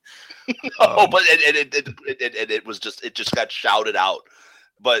Confederacy. No, but it was just, it just got shouted out.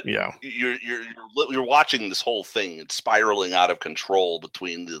 But yeah, you're watching this whole thing. It's spiraling out of control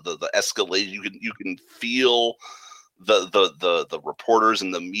between the escalation. You can feel the reporters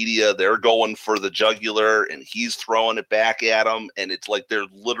and the media. They're going for the jugular, and he's throwing it back at them. And it's like they're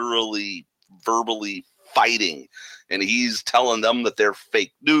literally verbally fighting, and he's telling them that they're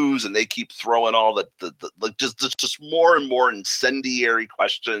fake news, and they keep throwing all the just more and more incendiary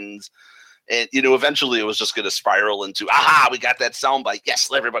questions. And eventually it was just going to spiral into, we got that soundbite, yes,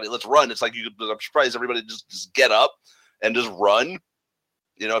 everybody, let's run. It's like, I'm surprised everybody just get up and just run.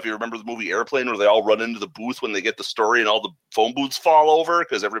 If you remember the movie Airplane, where they all run into the booth when they get the story and all the phone booths fall over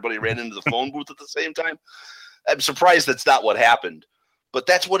because everybody ran into the phone booth at the same time. I'm surprised that's not what happened. But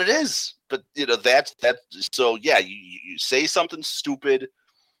that's what it is. But that's so yeah. You say something stupid,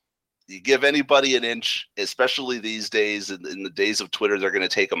 you give anybody an inch, especially these days. In the days of Twitter, they're going to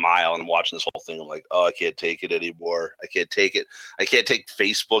take a mile. And I'm watching this whole thing, I'm like, oh, I can't take it anymore. I can't take it. I can't take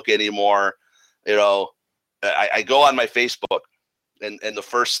Facebook anymore. I go on my Facebook, and the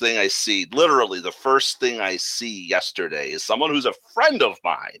first thing I see, literally the first thing I see yesterday, is someone who's a friend of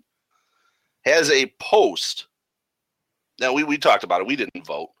mine has a post. Now, we talked about it. We didn't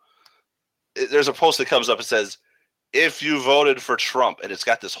vote. There's a post that comes up and says, if you voted for Trump, and it's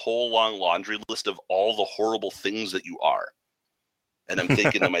got this whole long laundry list of all the horrible things that you are. And I'm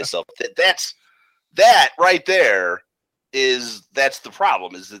thinking to myself, that right there that's the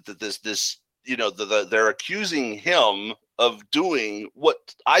problem, is that this they're accusing him of doing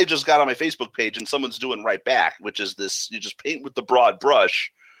what I just got on my Facebook page and someone's doing right back, which is this: you just paint with the broad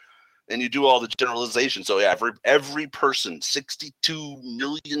brush and you do all the generalization. So yeah, every person, 62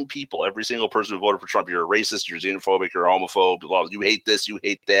 million people, every single person who voted for Trump, you're a racist, you're xenophobic, you're a homophobe, you hate this, you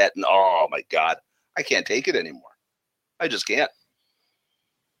hate that. And oh my God, I can't take it anymore. I just can't.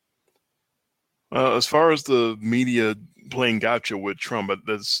 As far as the media playing gotcha with Trump,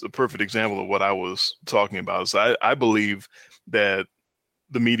 that's a perfect example of what I was talking about. So I believe that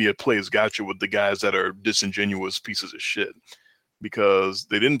the media plays gotcha with the guys that are disingenuous pieces of shit, because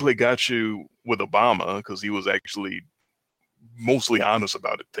they didn't play gotcha with Obama because he was actually mostly honest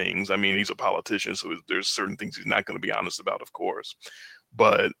about things. I mean, he's a politician, so there's certain things he's not going to be honest about, of course.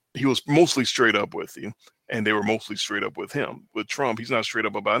 But he was mostly straight up with you, and they were mostly straight up with him. With Trump, he's not straight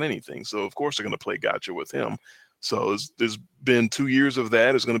up about anything. So, of course, they're going to play gotcha with him. So there's been 2 years of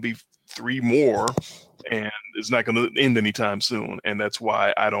that. It's going to be 3 more, and it's not going to end anytime soon. And that's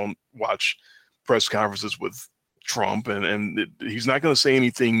why I don't watch press conferences with Trump. He's not going to say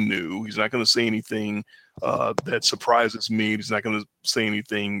anything new. He's not going to say anything that surprises me. He's not going to say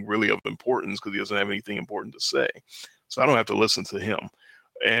anything really of importance because he doesn't have anything important to say. So I don't have to listen to him.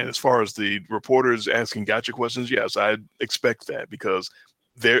 And as far as the reporters asking gotcha questions, yes, I expect that, because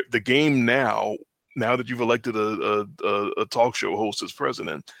the game now that you've elected a talk show host as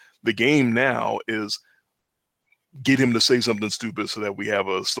president, the game now is get him to say something stupid so that we have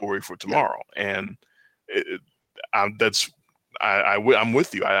a story for tomorrow. And I'm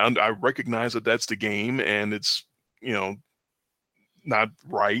with you. I recognize that that's the game, and it's, not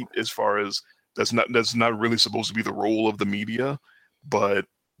right, as far as that's not really supposed to be the role of the media, but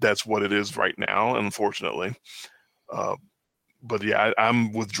that's what it is right now, unfortunately. But yeah,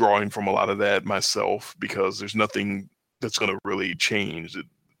 I'm withdrawing from a lot of that myself, because there's nothing that's going to really change.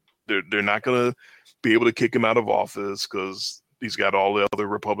 They're not going to be able to kick him out of office because he's got all the other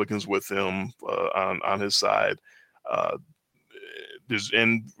Republicans with him on his side.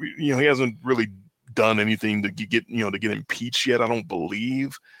 He hasn't really done anything to get impeached yet. I don't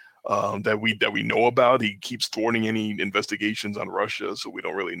believe that we know about. He keeps thwarting any investigations on Russia, so we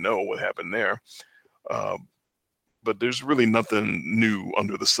don't really know what happened there. But there's really nothing new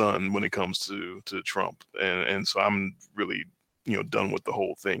under the sun when it comes to Trump, and so I'm really done with the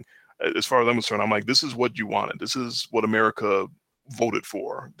whole thing. As far as I'm concerned, I'm like, this is what you wanted. This is what America voted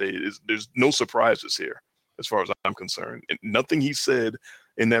for. There's no surprises here, as far as I'm concerned. And nothing he said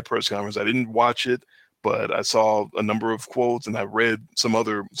in that press conference, I didn't watch it, but I saw a number of quotes, and I read some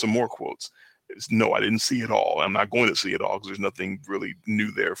more quotes. No, I didn't see it all. I'm not going to see it all because there's nothing really new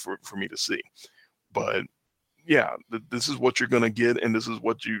there for me to see. But yeah, this is what you're going to get, and this is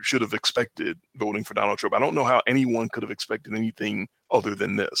what you should have expected voting for Donald Trump. I don't know how anyone could have expected anything other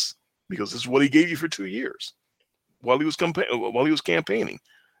than this, because this is what he gave you for 2 years while he was campaigning.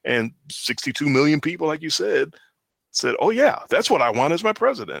 And 62 million people, like you said, oh yeah, that's what I want as my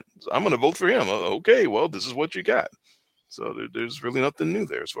president. So I'm going to vote for him. Okay, well, this is what you got. So there's really nothing new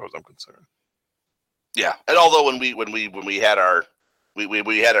there as far as I'm concerned. Yeah, and although when we had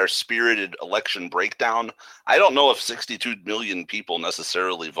our spirited election breakdown, I don't know if 62 million people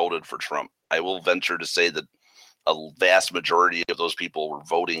necessarily voted for Trump. I will venture to say that a vast majority of those people were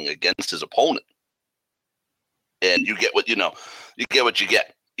voting against his opponent. And you get what you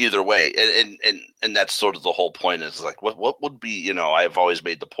get either way. And that's sort of the whole point, is like, what would be, I've always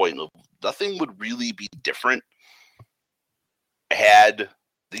made the point of nothing would really be different had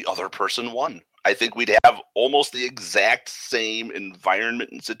the other person won. I think we'd have almost the exact same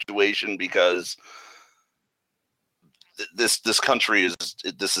environment and situation, because this country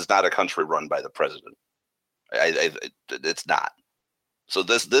this is not a country run by the president. It's not. So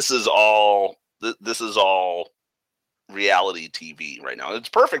this is all reality TV right now. And it's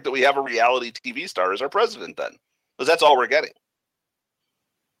perfect that we have a reality TV star as our president, then, because that's all we're getting.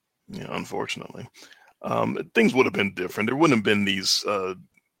 Yeah, unfortunately, things would have been different. There wouldn't have been these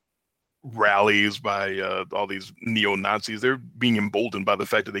rallies by all these neo-Nazis. They're being emboldened by the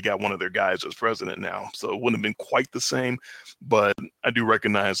fact that they got one of their guys as president now. So it wouldn't have been quite the same, but I do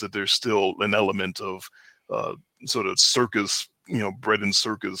recognize that there's still an element of sort of circus, bread and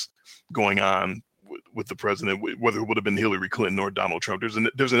circus going on with the president, whether it would have been Hillary Clinton or Donald Trump. There's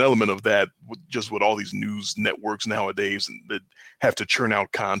an element of that just with all these news networks nowadays that have to churn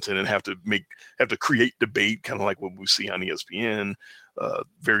out content and have to create debate, kind of like what we see on ESPN.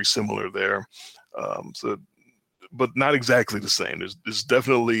 Very similar there. But not exactly the same. There's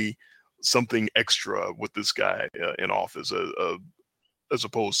definitely something extra with this guy in office, as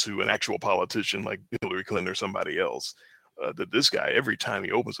opposed to an actual politician like Hillary Clinton or somebody else. That this guy, every time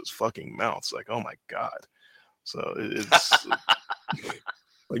he opens his fucking mouth, it's like, oh my God. So it's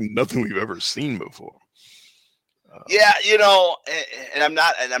like nothing we've ever seen before. Yeah, and I'm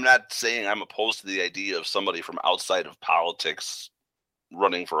not saying I'm opposed to the idea of somebody from outside of politics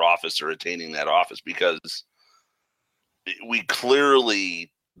running for office or attaining that office, because we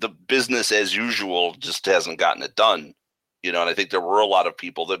clearly, the business as usual just hasn't gotten it done. And I think there were a lot of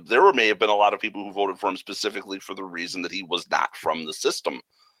people may have been a lot of people who voted for him specifically for the reason that he was not from the system.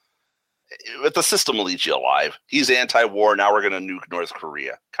 But the system will eat you alive. He's anti-war. Now we're going to nuke North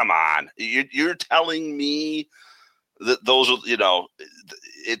Korea. Come on. You're telling me that those are,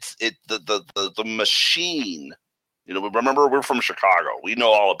 it's the machine. Remember, we're from Chicago. We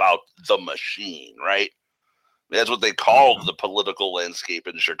know all about the machine, right? That's what they called the political landscape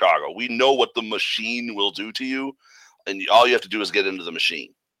in Chicago. We know what the machine will do to you, and all you have to do is get into the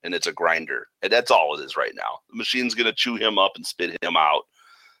machine, and it's a grinder. And that's all it is right now. The machine's going to chew him up and spit him out.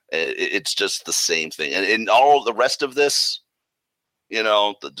 It's just the same thing. And all of the rest of this,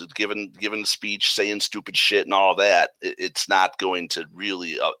 giving speech, saying stupid shit and all that, it's not going to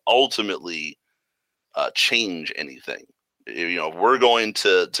really ultimately change anything. If we're going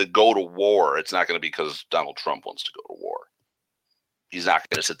to go to war, it's not going to be because Donald Trump wants to go to war. He's not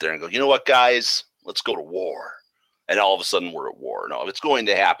going to sit there and go, you know what, guys, let's go to war. And all of a sudden we're at war. No, if it's going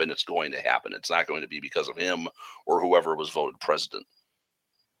to happen, it's going to happen. It's not going to be because of him or whoever was voted president.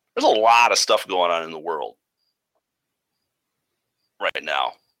 There's a lot of stuff going on in the world right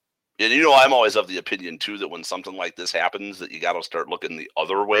now. And I'm always of the opinion, too, that when something like this happens, that you got to start looking the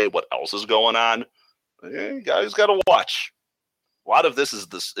other way, what else is going on. You guys got to watch. A lot of this is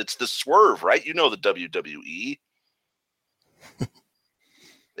it's the swerve, right? The WWE.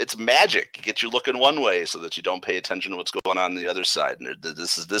 It's magic. It gets you looking one way so that you don't pay attention to what's going on the other side. And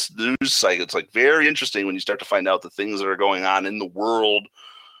this news cycle. It's like very interesting when you start to find out the things that are going on in the world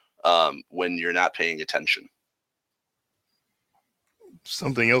when you're not paying attention.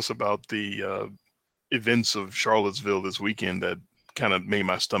 Something else about the events of Charlottesville this weekend that kind of made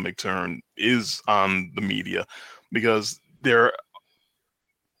my stomach turn is on the media, because there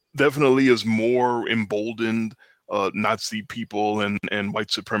definitely is more emboldened Nazi people and white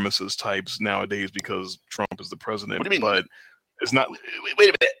supremacist types nowadays because Trump is the president. What do you mean? But it's not. Wait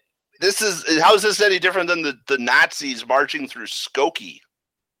a minute. How is this any different than the Nazis marching through Skokie?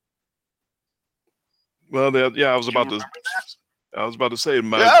 Well, I was about to say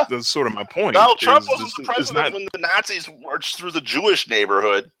that's sort of my point. Donald Trump wasn't the president when the Nazis marched through the Jewish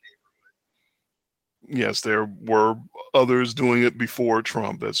neighborhood. Yes, there were others doing it before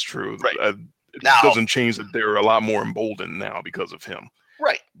Trump. That's true. Right. It doesn't change that they're a lot more emboldened now because of him.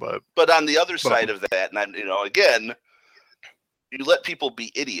 Right. But on the other side of that, and again, you let people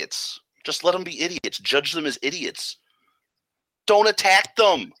be idiots. Just let them be idiots. Judge them as idiots. Don't attack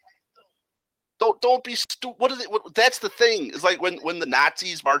them. Don't be stupid. That's the thing. It's like when the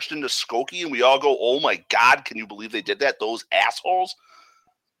Nazis marched into Skokie and we all go, oh my God, can you believe they did that? Those assholes.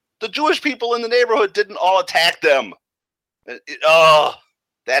 The Jewish people in the neighborhood didn't all attack them.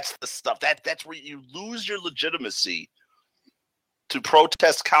 That's the stuff. That's where you lose your legitimacy to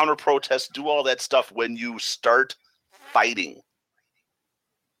protest, counter-protest, do all that stuff when you start fighting.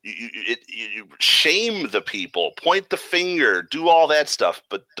 You shame the people, point the finger, do all that stuff,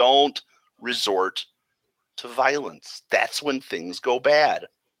 but don't resort to violence. That's when things go bad.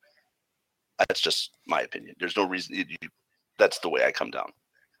 That's just my opinion. There's no reason. That's the way I come down.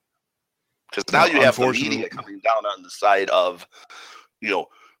 Because now you have the media coming down on the side of,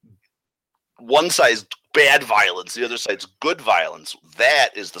 one side's bad violence, the other side's good violence. That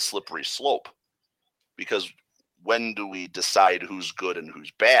is the slippery slope. Because when do we decide who's good and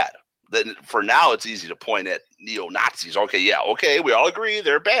who's bad? Then for now, it's easy to point at neo-Nazis. Okay, we all agree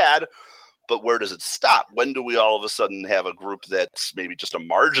they're bad. But where does it stop? When do we all of a sudden have a group that's maybe just a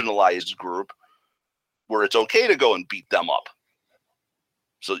marginalized group where it's okay to go and beat them up?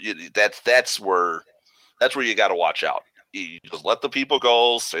 So that's where you got to watch out. You just let the people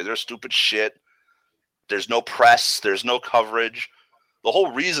go, say their stupid shit. There's no press. There's no coverage. The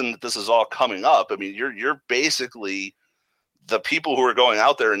whole reason that this is all coming up, you're basically the people who are going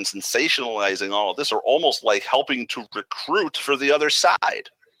out there and sensationalizing all of this are almost like helping to recruit for the other side.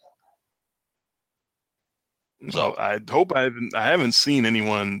 So I hope I haven't seen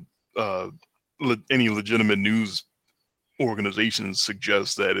anyone, any legitimate news organizations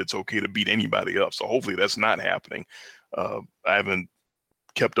suggest that it's okay to beat anybody up. So hopefully that's not happening. I haven't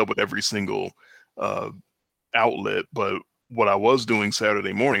kept up with every single outlet, but what I was doing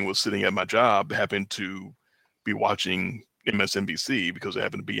Saturday morning was sitting at my job, happened to be watching MSNBC because I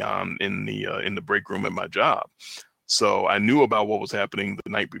happened to be on in the break room at my job. So I knew about what was happening the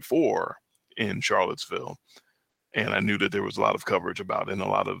night before in Charlottesville. And I knew that there was a lot of coverage about it and a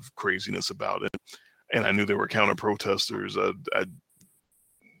lot of craziness about it. And I knew there were counter protesters. That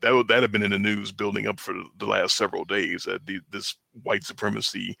had been in the news building up for the last several days that this white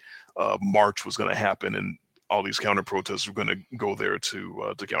supremacy march was going to happen, and all these counter protesters were going to go there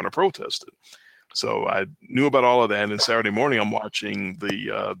to counter protest it. So I knew about all of that. And then Saturday morning, I'm watching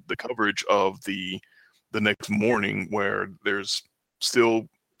the coverage of the next morning, where there's still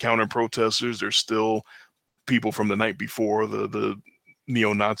counter protesters. There's still people from the night before, the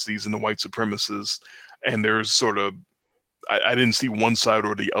neo-Nazis and the white supremacists. And there's sort of, I didn't see one side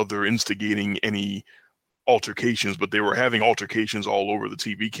or the other instigating any altercations, but they were having altercations all over the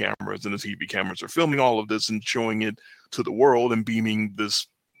TV cameras, and the TV cameras are filming all of this and showing it to the world and beaming this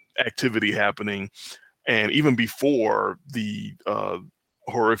activity happening. And even before the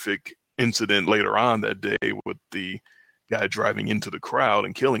horrific incident later on that day with the guy driving into the crowd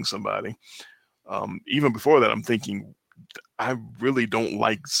and killing somebody, even before that, I'm thinking, I really don't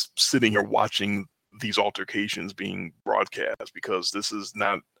like sitting here watching these altercations being broadcast, because this is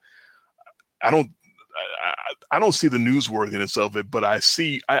not, I don't see the newsworthiness of it, but I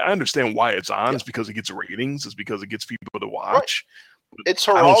understand why it's on. It's because it gets ratings. It's because it gets people to watch. Right. It's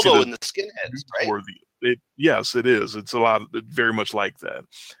Geraldo and the skinheads, right? Yes, it is. It's very much like that.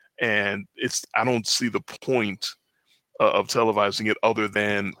 And I don't see the point of televising it, other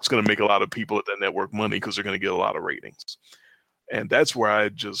than it's going to make a lot of people at that network money because they're going to get a lot of ratings. And that's where I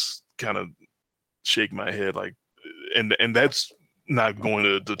just kind of shake my head, like, and that's not going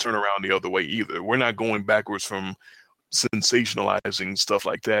to turn around the other way either. We're not going backwards from sensationalizing stuff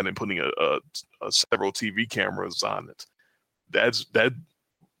like that and putting a several TV cameras on it. That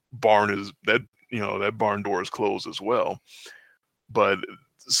barn door is closed as well. But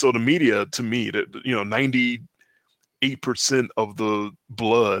so the media, to me, that 98% of the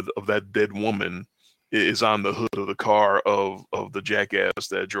blood of that dead woman is on the hood of the car of the jackass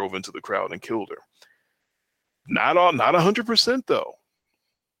that drove into the crowd and killed her. Not 100% though.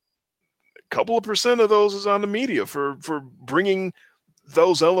 A couple of percent of those is on the media for bringing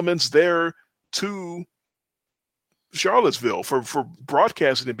those elements there to Charlottesville, for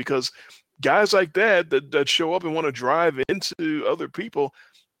broadcasting it, because guys like that show up and want to drive into other people,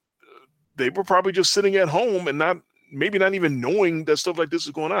 they were probably just sitting at home and maybe not even knowing that stuff like this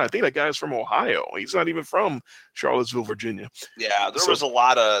is going on. I think that guy's from Ohio. He's not even from Charlottesville, Virginia. Yeah, there was a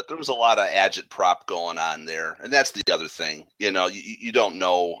lot of agitprop going on there, and that's the other thing. You don't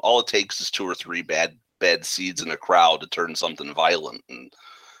know. All it takes is 2 or 3 bad seeds in a crowd to turn something violent, and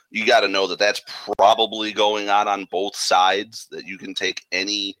you got to know that that's probably going on both sides. That you can take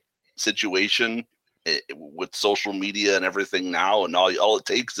any situation with social media and everything now, and all it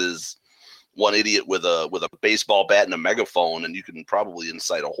takes is one idiot with a baseball bat and a megaphone, and you can probably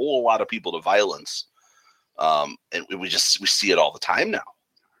incite a whole lot of people to violence. And we see it all the time now.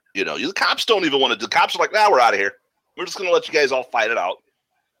 The cops don't even want to. The cops are like, "Nah, we're out of here. We're just going to let you guys all fight it out.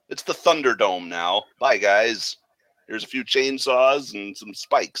 It's the Thunderdome now. Bye, guys. Here's a few chainsaws and some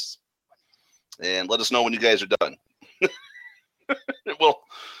spikes, and let us know when you guys are done."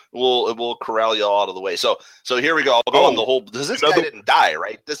 We'll corral you all out of the way. So here we go. I'll go on the whole. Because this guy didn't die,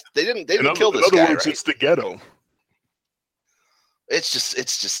 right? They didn't kill this guy. In other words, right? It's the ghetto. It's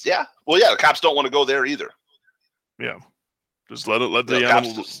just yeah. Well, yeah, the cops don't want to go there either. Yeah, just let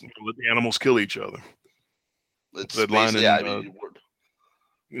the animals kill each other. It's that line where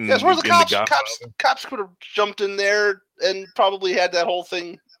the cops could have jumped in there and probably had that whole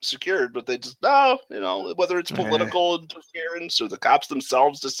thing secured, but they just whether it's political interference or the cops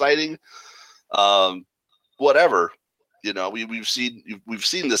themselves deciding, whatever, we've seen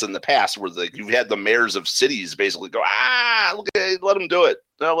this in the past where you've had the mayors of cities basically go, let them do it,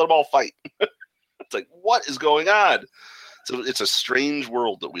 let them all fight. It's like, what is going on? So it's a strange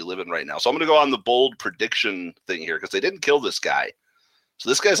world that we live in right now. So I'm going to go on the bold prediction thing here, because they didn't kill this guy. So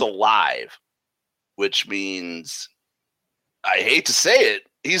this guy's alive, which means, I hate to say it,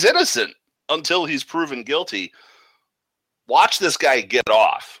 he's innocent until he's proven guilty. Watch this guy get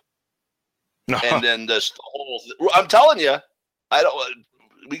off. And then this whole, I'm telling you,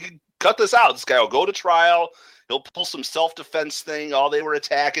 we can cut this out. This guy will go to trial. He'll pull some self-defense thing. Oh, they were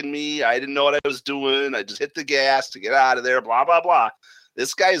attacking me. I didn't know what I was doing. I just hit the gas to get out of there, blah, blah, blah.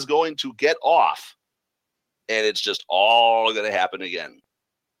 This guy is going to get off, and it's just all going to happen again.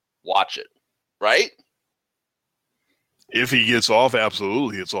 Watch it, right? If he gets off,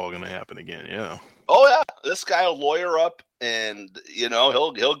 absolutely, it's all going to happen again. Yeah. Oh yeah, this guy will lawyer up, and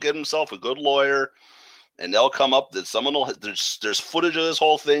he'll get himself a good lawyer, and they'll come up that someone will. There's footage of this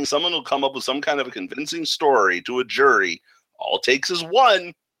whole thing. Someone will come up with some kind of a convincing story to a jury. All it takes is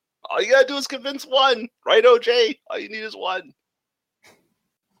one. All you gotta do is convince one, right, OJ? All you need is one.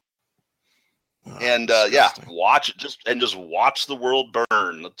 And watch it. Just watch the world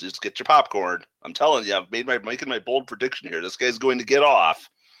burn. Let's just get your popcorn. I'm telling you, I've making my bold prediction here. This guy's going to get off.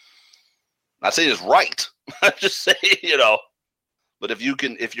 Not saying it's right. I'm just saying, But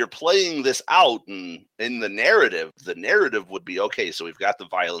if you're playing this out in the narrative would be, okay, so we've got the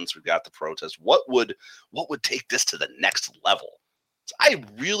violence, we've got the protest. What would take this to the next level? So I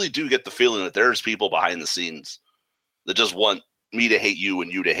really do get the feeling that there's people behind the scenes that just want me to hate you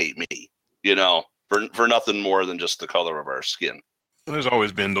and you to hate me, for nothing more than just the color of our skin. There's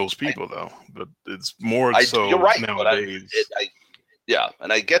always been those people, though, but it's more so you're right, nowadays.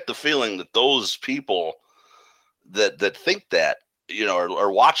 And I get the feeling that those people that think that,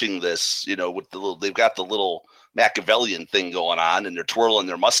 are watching this, with they've got the little Machiavellian thing going on, and they're twirling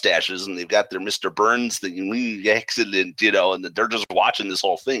their mustaches, and they've got their Mr. Burns thing, excellent, and they're just watching this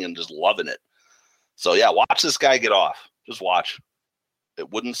whole thing and just loving it. So yeah, watch this guy get off. Just watch. It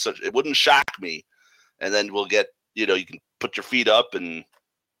wouldn't shock me, and then we'll get, you can put your feet up and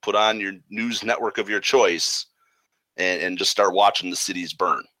put on your news network of your choice, and just start watching the cities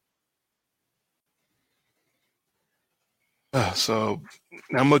burn. So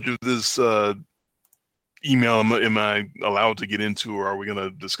how much of this email am I allowed to get into, or are we going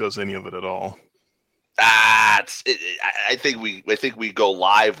to discuss any of it at all? I think we go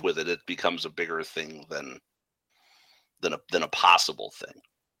live with it. It becomes a bigger thing than a possible thing.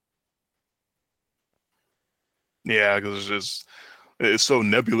 Yeah, because it's so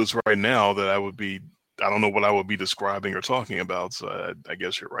nebulous right now that I don't know what I would be describing or talking about. So I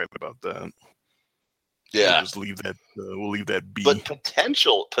guess you're right about that. Yeah, we'll just leave that. We'll leave that be. But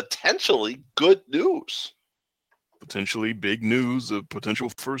potentially good news. Potentially big news. A potential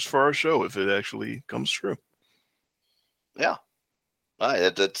first for our show if it actually comes true. Yeah,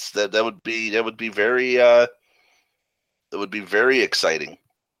 that would be very exciting,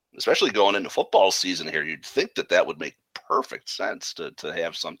 especially going into football season here. You'd think that would make perfect sense to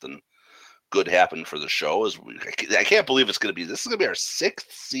have something good happen for the show. I can't believe this is going to be our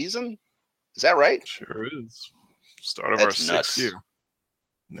 6th season. Is that right? Sure is. Start of our 6th year.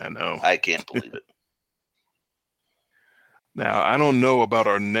 I know. I can't believe it. Now, I don't know about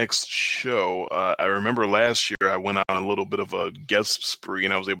our next show. I remember last year I went on a little bit of a guest spree,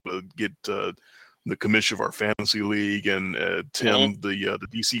 and I was able to get the commission of our fantasy league and Tim, the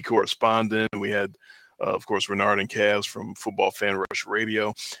DC correspondent. We had, of course, Renard and Kaz from Football Fan Rush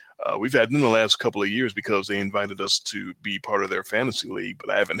Radio. We've had in the last couple of years because they invited us to be part of their fantasy league,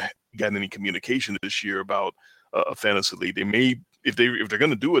 but I haven't gotten any communication this year about a fantasy league. They may, if they're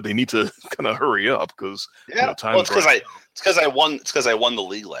going to do it, they need to kind of hurry up because time. Well, it's because I won the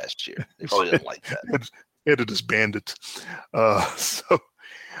league last year. They probably didn't like that. They had to disband it. So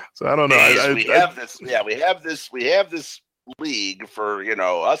I don't know. We have this league for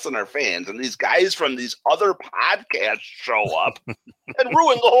us and our fans, and these guys from these other podcasts show up and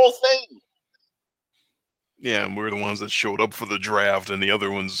ruin the whole thing. Yeah, and we're the ones that showed up for the draft, and the other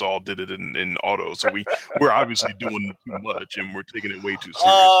ones all did it in auto. So we're obviously doing too much, and we're taking it way too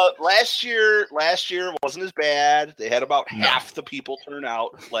serious. Last year wasn't as bad. They had about half the people turn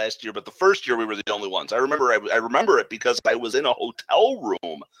out last year, but the first year we were the only ones. I remember it because I was in a hotel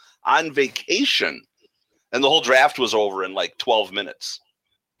room on vacation, and the whole draft was over in like 12 minutes.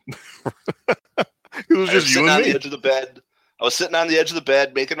 It was just you and me. On the edge of the bed. I was sitting on the edge of the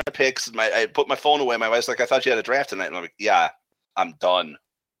bed making my picks, and I put my phone away. My wife's like, "I thought you had a draft tonight." And I'm like, "Yeah, I'm done."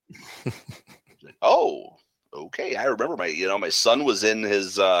 Like, oh, okay. I remember my son was in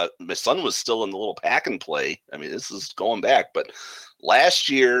his my son was still in the little pack and play. I mean, this is going back, but last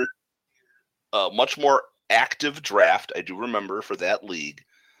year, much more active draft. I do remember for that league.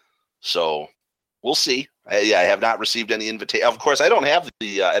 So we'll see. I have not received any invitation. Of course, I don't have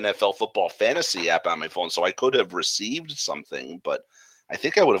the NFL Football Fantasy app on my phone, so I could have received something, but I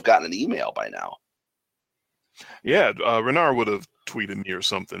think I would have gotten an email by now. Yeah, Renard would have tweeted me or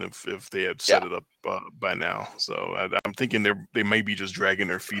something if they had set it up by now. So I'm thinking they may be just dragging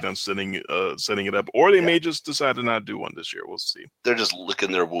their feet on setting it up, or they may just decide to not do one this year. We'll see. They're just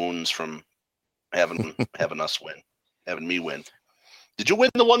licking their wounds from having us win, having me win. Did you win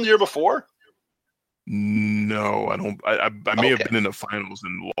the one the year before? No, I don't. I may have been in the finals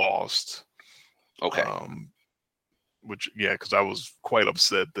and lost. Okay. Because I was quite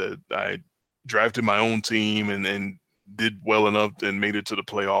upset that I drafted my own team and did well enough and made it to the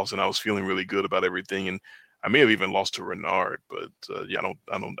playoffs, and I was feeling really good about everything. And I may have even lost to Renard, but I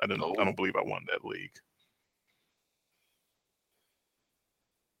don't believe I won that league.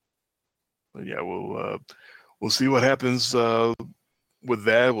 But yeah, we'll see what happens with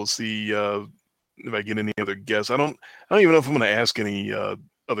that. We'll see if I get any other guests. I don't even know if I'm going to ask any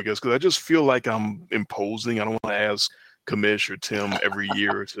other guests because I just feel like I'm imposing. I don't want to ask Kamish or Tim every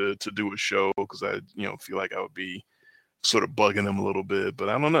year to do a show because I feel like I would be sort of bugging them a little bit. But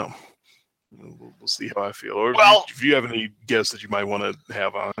I don't know. We'll see how I feel. Or Well, if you have any guests that you might want to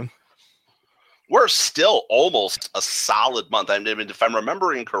have on. We're still almost a solid month. I mean, if I'm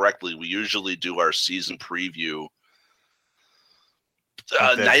remembering correctly, we usually do our season preview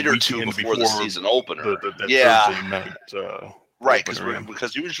a night or two before the season opener. Thursday night, right,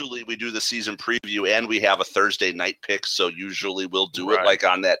 because usually we do the season preview and we have a Thursday night pick, so usually we'll do it like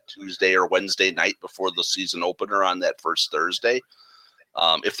on that Tuesday or Wednesday night before the season opener on that first Thursday.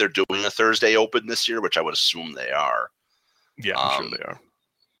 If they're doing a Thursday open this year, which I would assume they are. Yeah, I'm sure they are.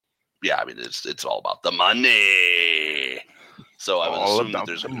 Yeah, I mean it's all about the money. So I would assume that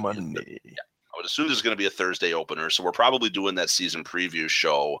there's money. I would assume there's going to be a Thursday opener. So we're probably doing that season preview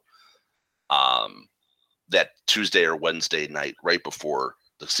show that Tuesday or Wednesday night right before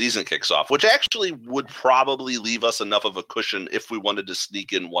the season kicks off, which actually would probably leave us enough of a cushion if we wanted to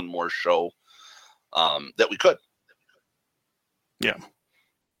sneak in one more show that we could. Yeah.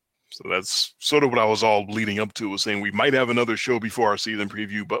 So that's sort of what I was all leading up to, was saying we might have another show before our season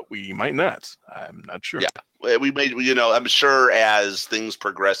preview, but we might not. I'm not sure. Yeah, we may. I'm sure as things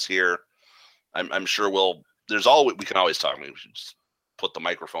progress here, I'm sure we can always talk. We should just put the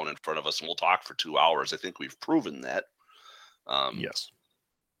microphone in front of us and we'll talk for 2 hours. I think we've proven that. Yes.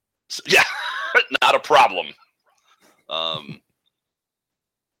 So, yeah, not a problem.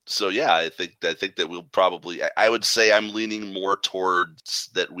 So yeah, I think that we'll probably. I would say I'm leaning more towards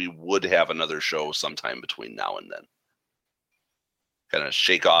that we would have another show sometime between now and then. Kind of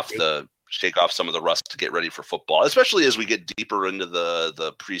shake off some of the rust to get ready for football, especially as we get deeper into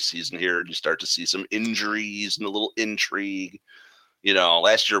the preseason here and you start to see some injuries and a little intrigue.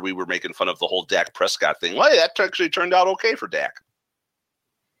 Last year we were making fun of the whole Dak Prescott thing. Well, that actually turned out okay for Dak.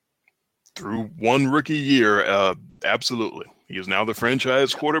 Through one rookie year, absolutely. He is now the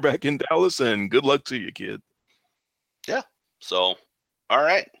franchise quarterback in Dallas, and good luck to you, kid. Yeah. So, all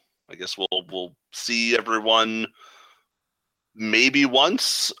right. I guess we'll see everyone maybe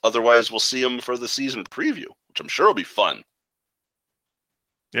once. Otherwise, we'll see them for the season preview, which I'm sure will be fun.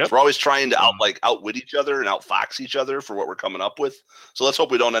 Yeah. We're always trying to outwit each other and outfox each other for what we're coming up with. So let's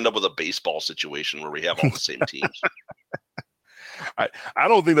hope we don't end up with a baseball situation where we have all the same teams. I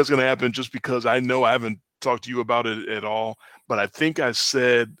don't think that's going to happen, just because I know I haven't talked to you about it at all, but I think I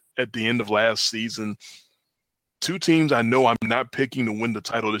said at the end of last season, 2 teams I know I'm not picking to win the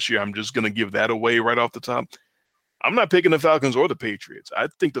title this year. I'm just going to give that away right off the top. I'm not picking the Falcons or the Patriots. I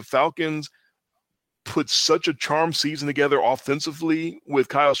think the Falcons put such a charmed season together offensively with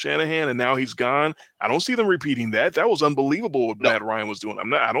Kyle Shanahan, and now he's gone. I don't see them repeating that. That was unbelievable what Matt Ryan was doing.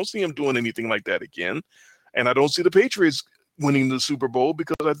 I don't see him doing anything like that again. And I don't see the Patriots winning the Super Bowl,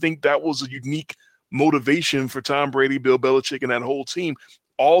 because I think that was a unique motivation for Tom Brady, Bill Belichick, and that whole team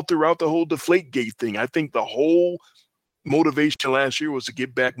all throughout the whole Deflategate thing. I think the whole motivation last year was to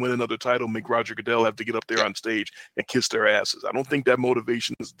get back, win another title, make Roger Goodell have to get up there on stage and kiss their asses. I don't think that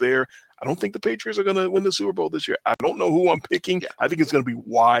motivation is there. I don't think the Patriots are going to win the Super Bowl this year. I don't know who I'm picking. I think it's going to be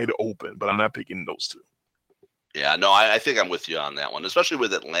wide open, but I'm not picking those 2. Yeah, no, I think I'm with you on that one, especially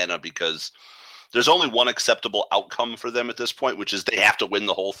with Atlanta, because there's only one acceptable outcome for them at this point, which is they have to win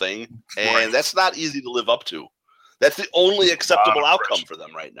the whole thing. And that's not easy to live up to. That's the only acceptable outcome for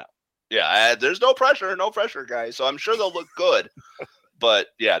them right now. Yeah, there's no pressure, guys. So I'm sure they'll look good. But,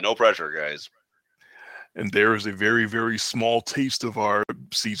 yeah, no pressure, guys. And there is a very, very small taste of our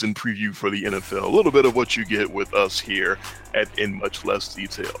season preview for the NFL. A little bit of what you get with us here at In Much Less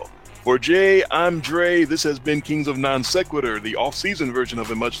Detail. For Jay, I'm Dre. This has been Kings of Non Sequitur, the off-season version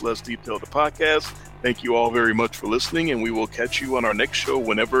of In Much Less Detail, the podcast. Thank you all very much for listening, and we will catch you on our next show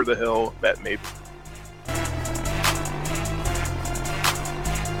whenever the hell that may be.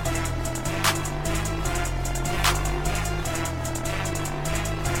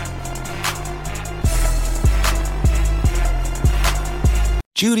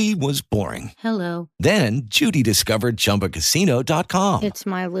 Judy was boring. Hello. Then Judy discovered ChumbaCasino.com. It's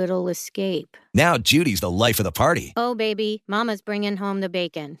my little escape. Now Judy's the life of the party. Oh, baby, mama's bringing home the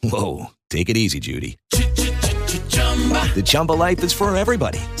bacon. Whoa, take it easy, Judy. The Chumba life is for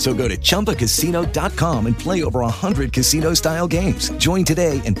everybody. So go to ChumbaCasino.com and play over 100 casino-style games. Join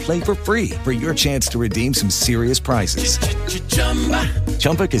today and play for free for your chance to redeem some serious prizes.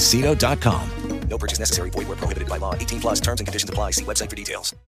 ChumbaCasino.com. No purchase necessary. Void where prohibited by law. 18+ terms and conditions apply. See website for details.